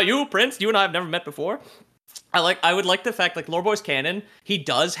 Now, you, Prince, you and I have never met before. I would like the fact, like, Lore Boy's canon, he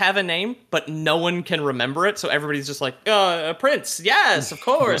does have a name, but no one can remember it, so everybody's just like, Prince, yes, of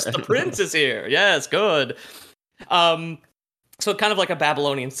course, the prince is here. Yes, good. So kind of like a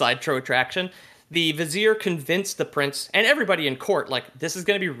Babylonian sideshow attraction, the vizier convinced the prince and everybody in court, like, this is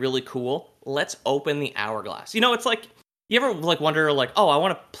going to be really cool. Let's open the hourglass. It's like, you ever like wonder like, oh, I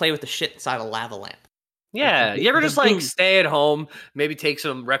want to play with the shit inside a lava lamp. Yeah, you ever just like stay at home, maybe take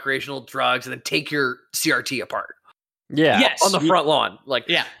some recreational drugs, and then take your CRT apart? Yeah, yes, on the front lawn, like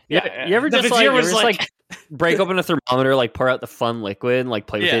yeah. You ever just like break open a thermometer, like pour out the fun liquid, and like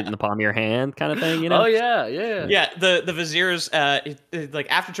play with it in the palm of your hand, kind of thing? Oh yeah. The vizier's like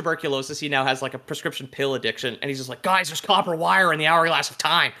after tuberculosis, he now has like a prescription pill addiction, and he's just like, guys, there's copper wire in the hourglass of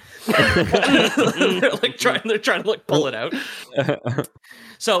time. they're trying to like pull it out.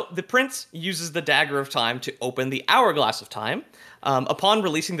 So the prince uses the dagger of time to open the hourglass of time. Upon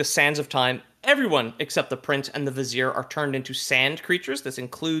releasing the sands of time, everyone except the prince and the vizier are turned into sand creatures. This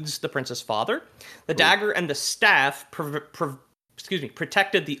includes the prince's father. The dagger and the staff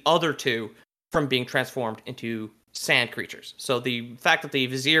protected the other two from being transformed into sand creatures. So the fact that the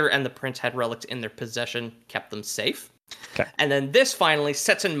vizier and the prince had relics in their possession kept them safe. Okay. And then this finally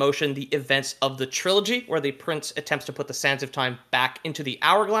sets in motion the events of the trilogy, where the prince attempts to put the sands of time back into the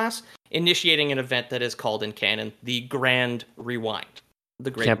hourglass, initiating an event that is called in canon the Grand Rewind.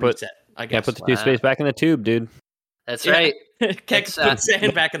 The Great Reset, I guess. Can't put the toothpaste back in the tube, dude. That's right. Can't put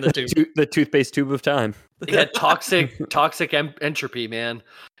sand back in the tube. The toothpaste tube of time. Yeah, toxic entropy, man.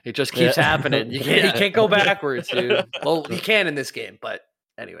 It just keeps happening. You can't go backwards, dude. Well, you can in this game, but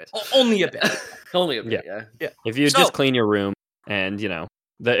anyways, only a bit. Only a bit. Yeah. If you just clean your room, and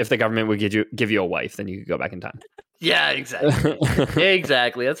if the government would give you a wife, then you could go back in time. Yeah, exactly.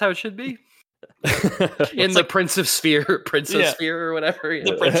 Exactly. That's how it should be. In the Prince of Sphere or whatever. Yeah.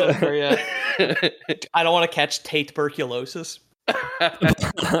 The Prince of Sphere, yeah. I don't want to catch tuberculosis.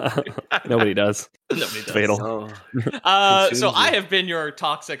 Nobody does. Nobody does. Fatal. So I have been your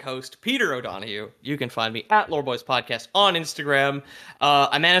toxic host, Peter O'Donohue. You can find me at Loreboys Podcast on Instagram.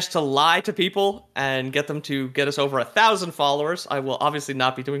 I managed to lie to people and get them to get us over 1,000 followers. I will obviously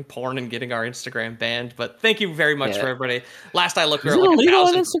not be doing porn and getting our Instagram banned, but thank you very much for everybody. Last I looked, we were like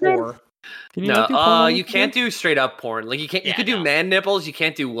 1,004. You can't do straight up porn. Like you could do man nipples, you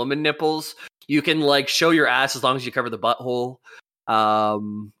can't do woman nipples. You can like show your ass as long as you cover the butthole.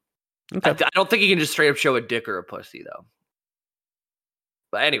 Okay. I don't think you can just straight up show a dick or a pussy though.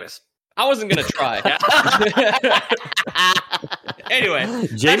 But anyways, I wasn't gonna try. Anyway,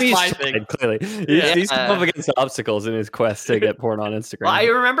 Jamie's that's my thing. Clearly, he's come up against obstacles in his quest to get porn on Instagram. Well, I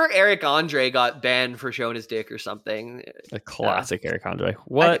remember Eric Andre got banned for showing his dick or something. A classic Eric Andre.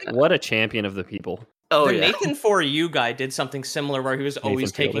 What a champion of the people. Oh, the Nathan For You guy did something similar where he was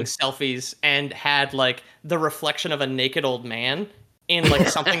always taking selfies and had like the reflection of a naked old man in like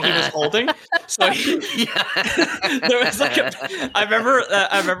something he was holding. So there was like I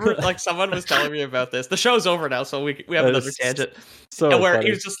remember like someone was telling me about this. The show's over now, so we have another tangent. So where funny.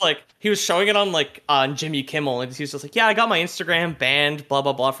 he was just like he was showing it on Jimmy Kimmel, and he was just like, yeah, I got my Instagram banned, blah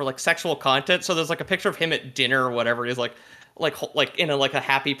blah blah, for like sexual content. So there's like a picture of him at dinner or whatever. He's like in a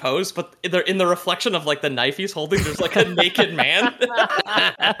happy pose, but in the reflection of like the knife he's holding, there's like a naked man.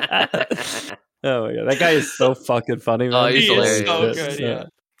 Oh my god, that guy is so fucking funny, man. Oh, he's hilarious. hilarious. So good,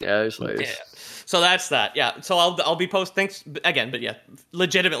 yeah, he's hilarious. Yeah. So that's that. Yeah. So I'll be thanks again, but yeah,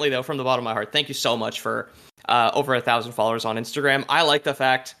 legitimately though, from the bottom of my heart, thank you so much for over 1,000 followers on Instagram. I like the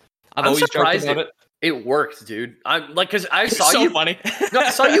fact I'm always surprised joked about it. It worked, dude. I'm like, because I saw so you. Funny.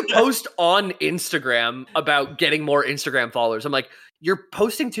 I saw you post on Instagram about getting more Instagram followers. I'm like, you're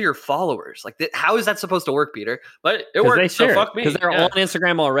posting to your followers. Like, how is that supposed to work, Peter? But it worked. So fuck me. Because they're on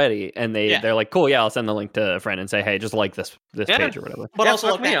Instagram already, and they're like, cool, yeah, I'll send the link to a friend and say, hey, just like this page or whatever. But also,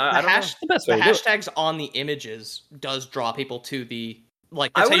 fuck me. I don't know. The best way the to do it. hashtags on the images does draw people to the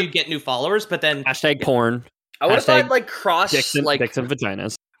that's how you get new followers. But then Hashtag porn. I would have thought like cross dicks and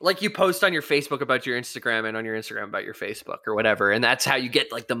vaginas. Like you post on your Facebook about your Instagram and on your Instagram about your Facebook or whatever. And that's how you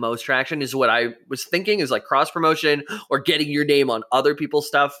get like the most traction is what I was thinking is like cross promotion or getting your name on other people's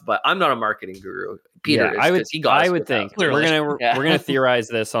stuff. But I'm not a marketing guru. Peter is, I would think we're gonna theorize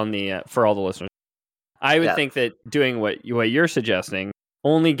this on the for all the listeners. I would think that doing what you're suggesting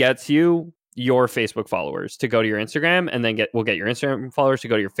only gets you your Facebook followers to go to your Instagram, and then we'll get your Instagram followers to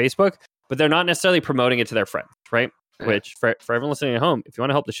go to your Facebook, but they're not necessarily promoting it to their friends, right? Which for everyone listening at home, if you want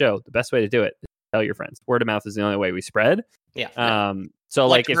to help the show, the best way to do it is tell your friends. Word of mouth is the only way we spread. Yeah. So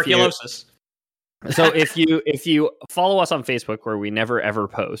like tuberculosis. if you follow us on Facebook, where we never ever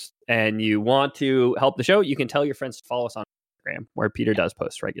post, and you want to help the show, you can tell your friends to follow us on Instagram, where Peter does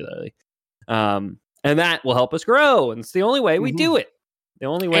post regularly. And that will help us grow. And it's the only way we do it. The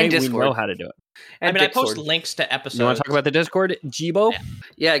only way we know how to do it. And I post links to episodes. You want to talk about the Discord, Jibo?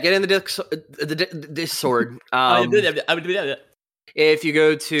 Yeah, get in the Discord. If you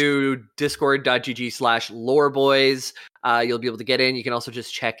go to discord.gg/loreboys, you'll be able to get in. You can also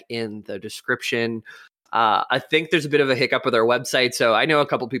just check in the description. I think there's a bit of a hiccup with our website, so I know a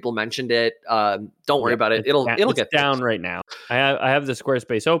couple people mentioned it. Don't worry about it. It'll get down fixed. right now. I have the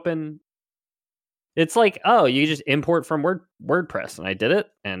Squarespace open. It's like, oh, you just import from WordPress, and I did it,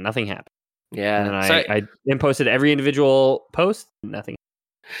 and nothing happened. Yeah, and I imposted every individual post, nothing.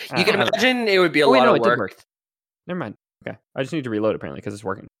 You can imagine it would be a lot of work. Never mind. Okay, I just need to reload apparently because it's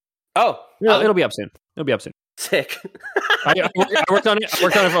working. Oh, it'll be up soon. Sick. I worked on it. I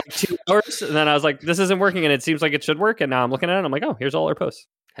worked on it for like 2 hours, and then I was like, "This isn't working," and it seems like it should work. And now I'm looking at it, and I'm like, "Oh, here's all our posts."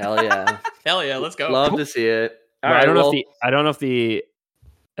 Hell yeah! Hell yeah! Let's go. Love to see it. I don't know if the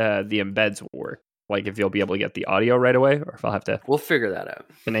embeds will work. Like if you'll be able to get the audio right away, or if I'll have to. We'll figure that out.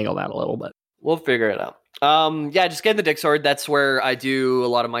 Finagle that a little bit. We'll figure it out. Just get in the Discord. That's where I do a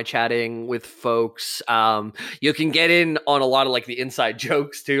lot of my chatting with folks. You can get in on a lot of like the inside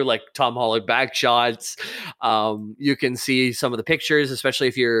jokes too, like Tom Holland back shots. You can see some of the pictures, especially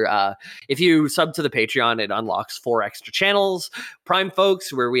if you sub to the Patreon, it unlocks 4 extra channels. Prime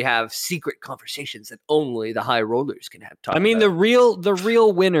folks, where we have secret conversations that only the high rollers can have. I mean, the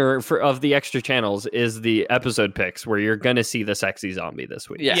real winner of the extra channels is the episode picks, where you're gonna see the sexy zombie this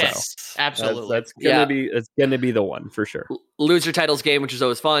week. Yes, absolutely. That's gonna be the one for sure. Loser titles game, which is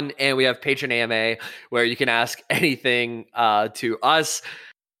always fun, and we have Patron AMA, where you can ask anything to us.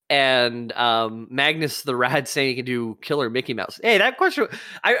 And Magnus the Rad saying you can do Killer Mickey Mouse. Hey, that question,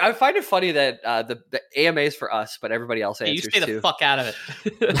 I find it funny that the AMA is for us, but everybody else answers too. You stay the fuck out of it.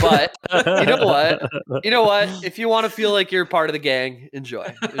 But you know what? If you want to feel like you're part of the gang,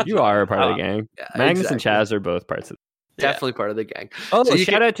 enjoy. You are a part of the gang. Yeah, Magnus and Chaz are both parts of Definitely part of the gang. Oh, so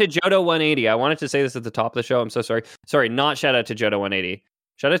shout out to Jodo180. I wanted to say this at the top of the show. I'm so sorry. Sorry, not shout out to Jodo180.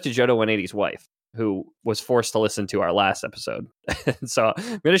 Shout out to Jodo180's wife, who was forced to listen to our last episode. So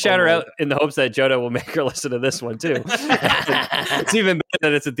I'm going to shout her out in the hopes that Jodo will make her listen to this one too. It's even better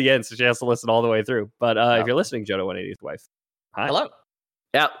that it's at the end, so she has to listen all the way through. But if you're listening, Jodo180's wife, hi. Hello.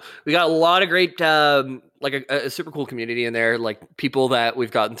 Yeah, we got a lot of great, like a super cool community in there, like people that we've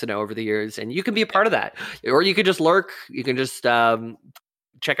gotten to know over the years, and you can be a part of that. Or you could just lurk. You can just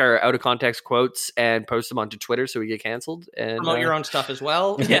check our out of context quotes and post them onto Twitter so we get canceled. And promote your own stuff as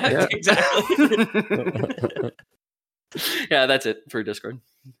well. Yeah. Exactly. Yeah, that's it for Discord.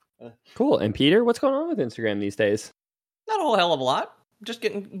 Cool. And Peter, what's going on with Instagram these days? Not a whole hell of a lot. Just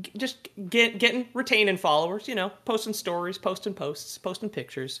getting retaining followers, posting stories, posting posts, posting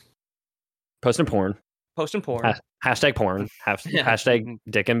pictures, posting porn, hashtag porn, hashtag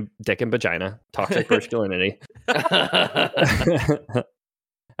dick and vagina, toxic masculinity.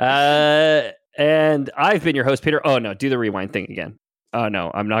 And I've been your host, Peter. Oh no, do the rewind thing again. Oh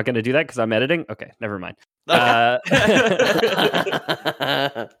no, I'm not going to do that because I'm editing. Okay, never mind.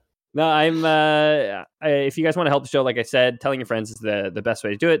 No, if you guys want to help the show, like I said, telling your friends is the best way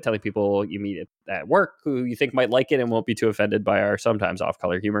to do it. Telling people you meet at work who you think might like it and won't be too offended by our sometimes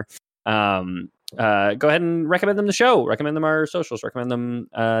off-color humor. Go ahead and recommend them the show. Recommend them our socials. Recommend them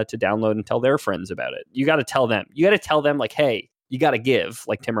to download and tell their friends about it. You got to tell them. You got to tell them like, hey, you got to give,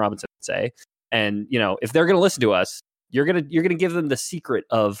 like Tim Robinson would say. And if they're going to listen to us, you're gonna give them the secret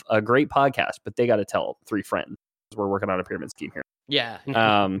of a great podcast, but they got to tell 3 friends. We're working on a pyramid scheme here. Yeah.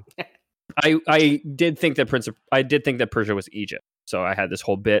 I did think that Persia was Egypt, so I had this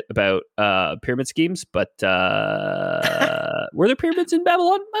whole bit about pyramid schemes. But were there pyramids in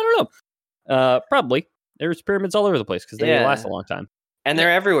Babylon? I don't know. Probably there's pyramids all over the place because they last a long time. And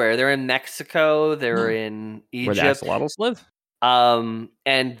they're everywhere. They're in Mexico. They're in Egypt. Where the axolotls live. And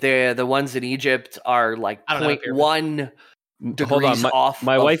the ones in Egypt are like 0.1 degrees off.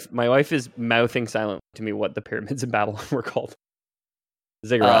 My wife is mouthing silently to me what the pyramids in Babylon were called.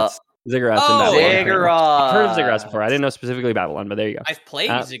 Ziggurats. Ziggurats in Babylon. Ziggurats. I've heard of ziggurats before. I didn't know specifically Babylon, but there you go. I've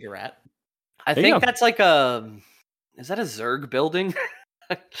played Ziggurat. I think that's like is that a Zerg building?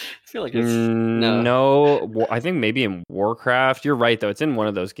 I feel like it's no. I think maybe in Warcraft. You're right though. It's in one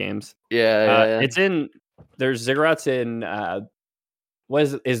of those games. Yeah. It's in. There's ziggurats in.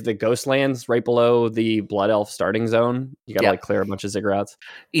 What is the Ghostlands right below the Blood Elf starting zone? You got to clear a bunch of ziggurats.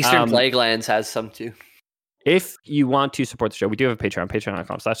 Eastern Plaguelands has some too. If you want to support the show, we do have a Patreon,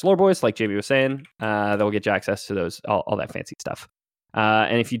 patreon.com/loreboys, like Jamie was saying. That will get you access to those, all that fancy stuff.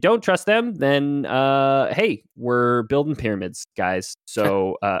 And if you don't trust them, then hey, we're building pyramids, guys.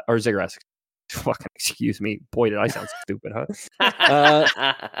 So or ziggurats. Fucking excuse me. Boy, did I sound stupid, huh?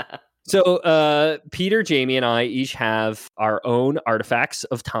 So Peter, Jamie, and I each have our own artifacts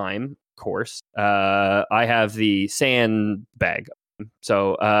of time. Of course, I have the sand bag,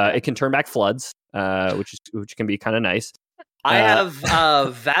 so it can turn back floods, which can be kind of nice. I have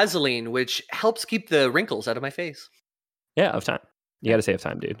Vaseline, which helps keep the wrinkles out of my face. Yeah, of time. You got to say of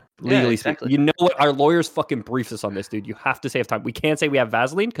time, dude. Legally speaking, you know what? Our lawyers fucking briefed us on this, dude. You have to say of time. We can't say we have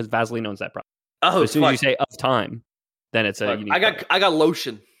Vaseline because Vaseline owns that problem. Oh, so as soon as you say of time, then it's a. I got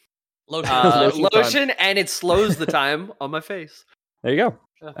lotion. Lotion, and it slows the time on my face. There you go.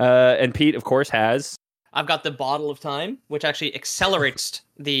 And Pete, of course, has. I've got the bottle of time, which actually accelerates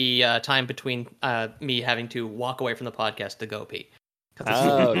the time between me having to walk away from the podcast to go pee.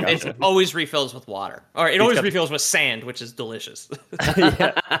 It always refills with water, or it always refills with sand, which is delicious.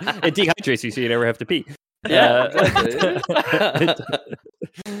 Yeah. It dehydrates you, so you never have to pee. Yeah.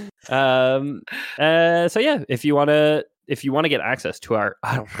 So yeah, if you want to get access to our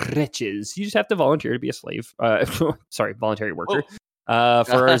riches, you just have to volunteer to be a slave. Sorry, voluntary worker.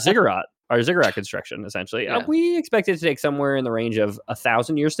 For our ziggurat our ziggurat construction, essentially. Yeah. We expect it to take somewhere in the range of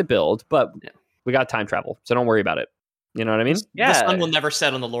 1,000 years to build, but we got time travel, so don't worry about it. You know what I mean? The sun will never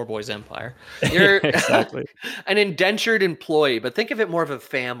set on the Lore Boys Empire. You're exactly an indentured employee, but think of it more of a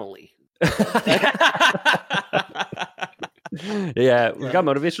family. Yeah, we've got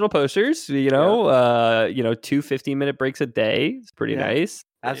motivational posters. 2 15-minute breaks a day. It's pretty nice.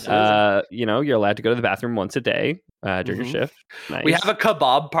 Absolutely. You're allowed to go to the bathroom once a day during your shift. Nice. We have a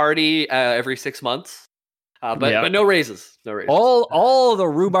kebab party every 6 months, but no raises. No raises. All the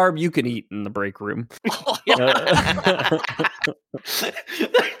rhubarb you can eat in the break room.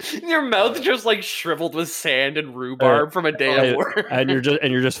 Your mouth just like shriveled with sand and rhubarb from a day of work, and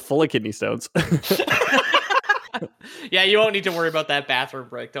you're just full of kidney stones. Yeah, you won't need to worry about that bathroom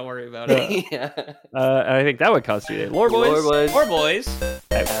break. Don't worry about it. I think that would constitute it. Lore Boys. Lore Boys.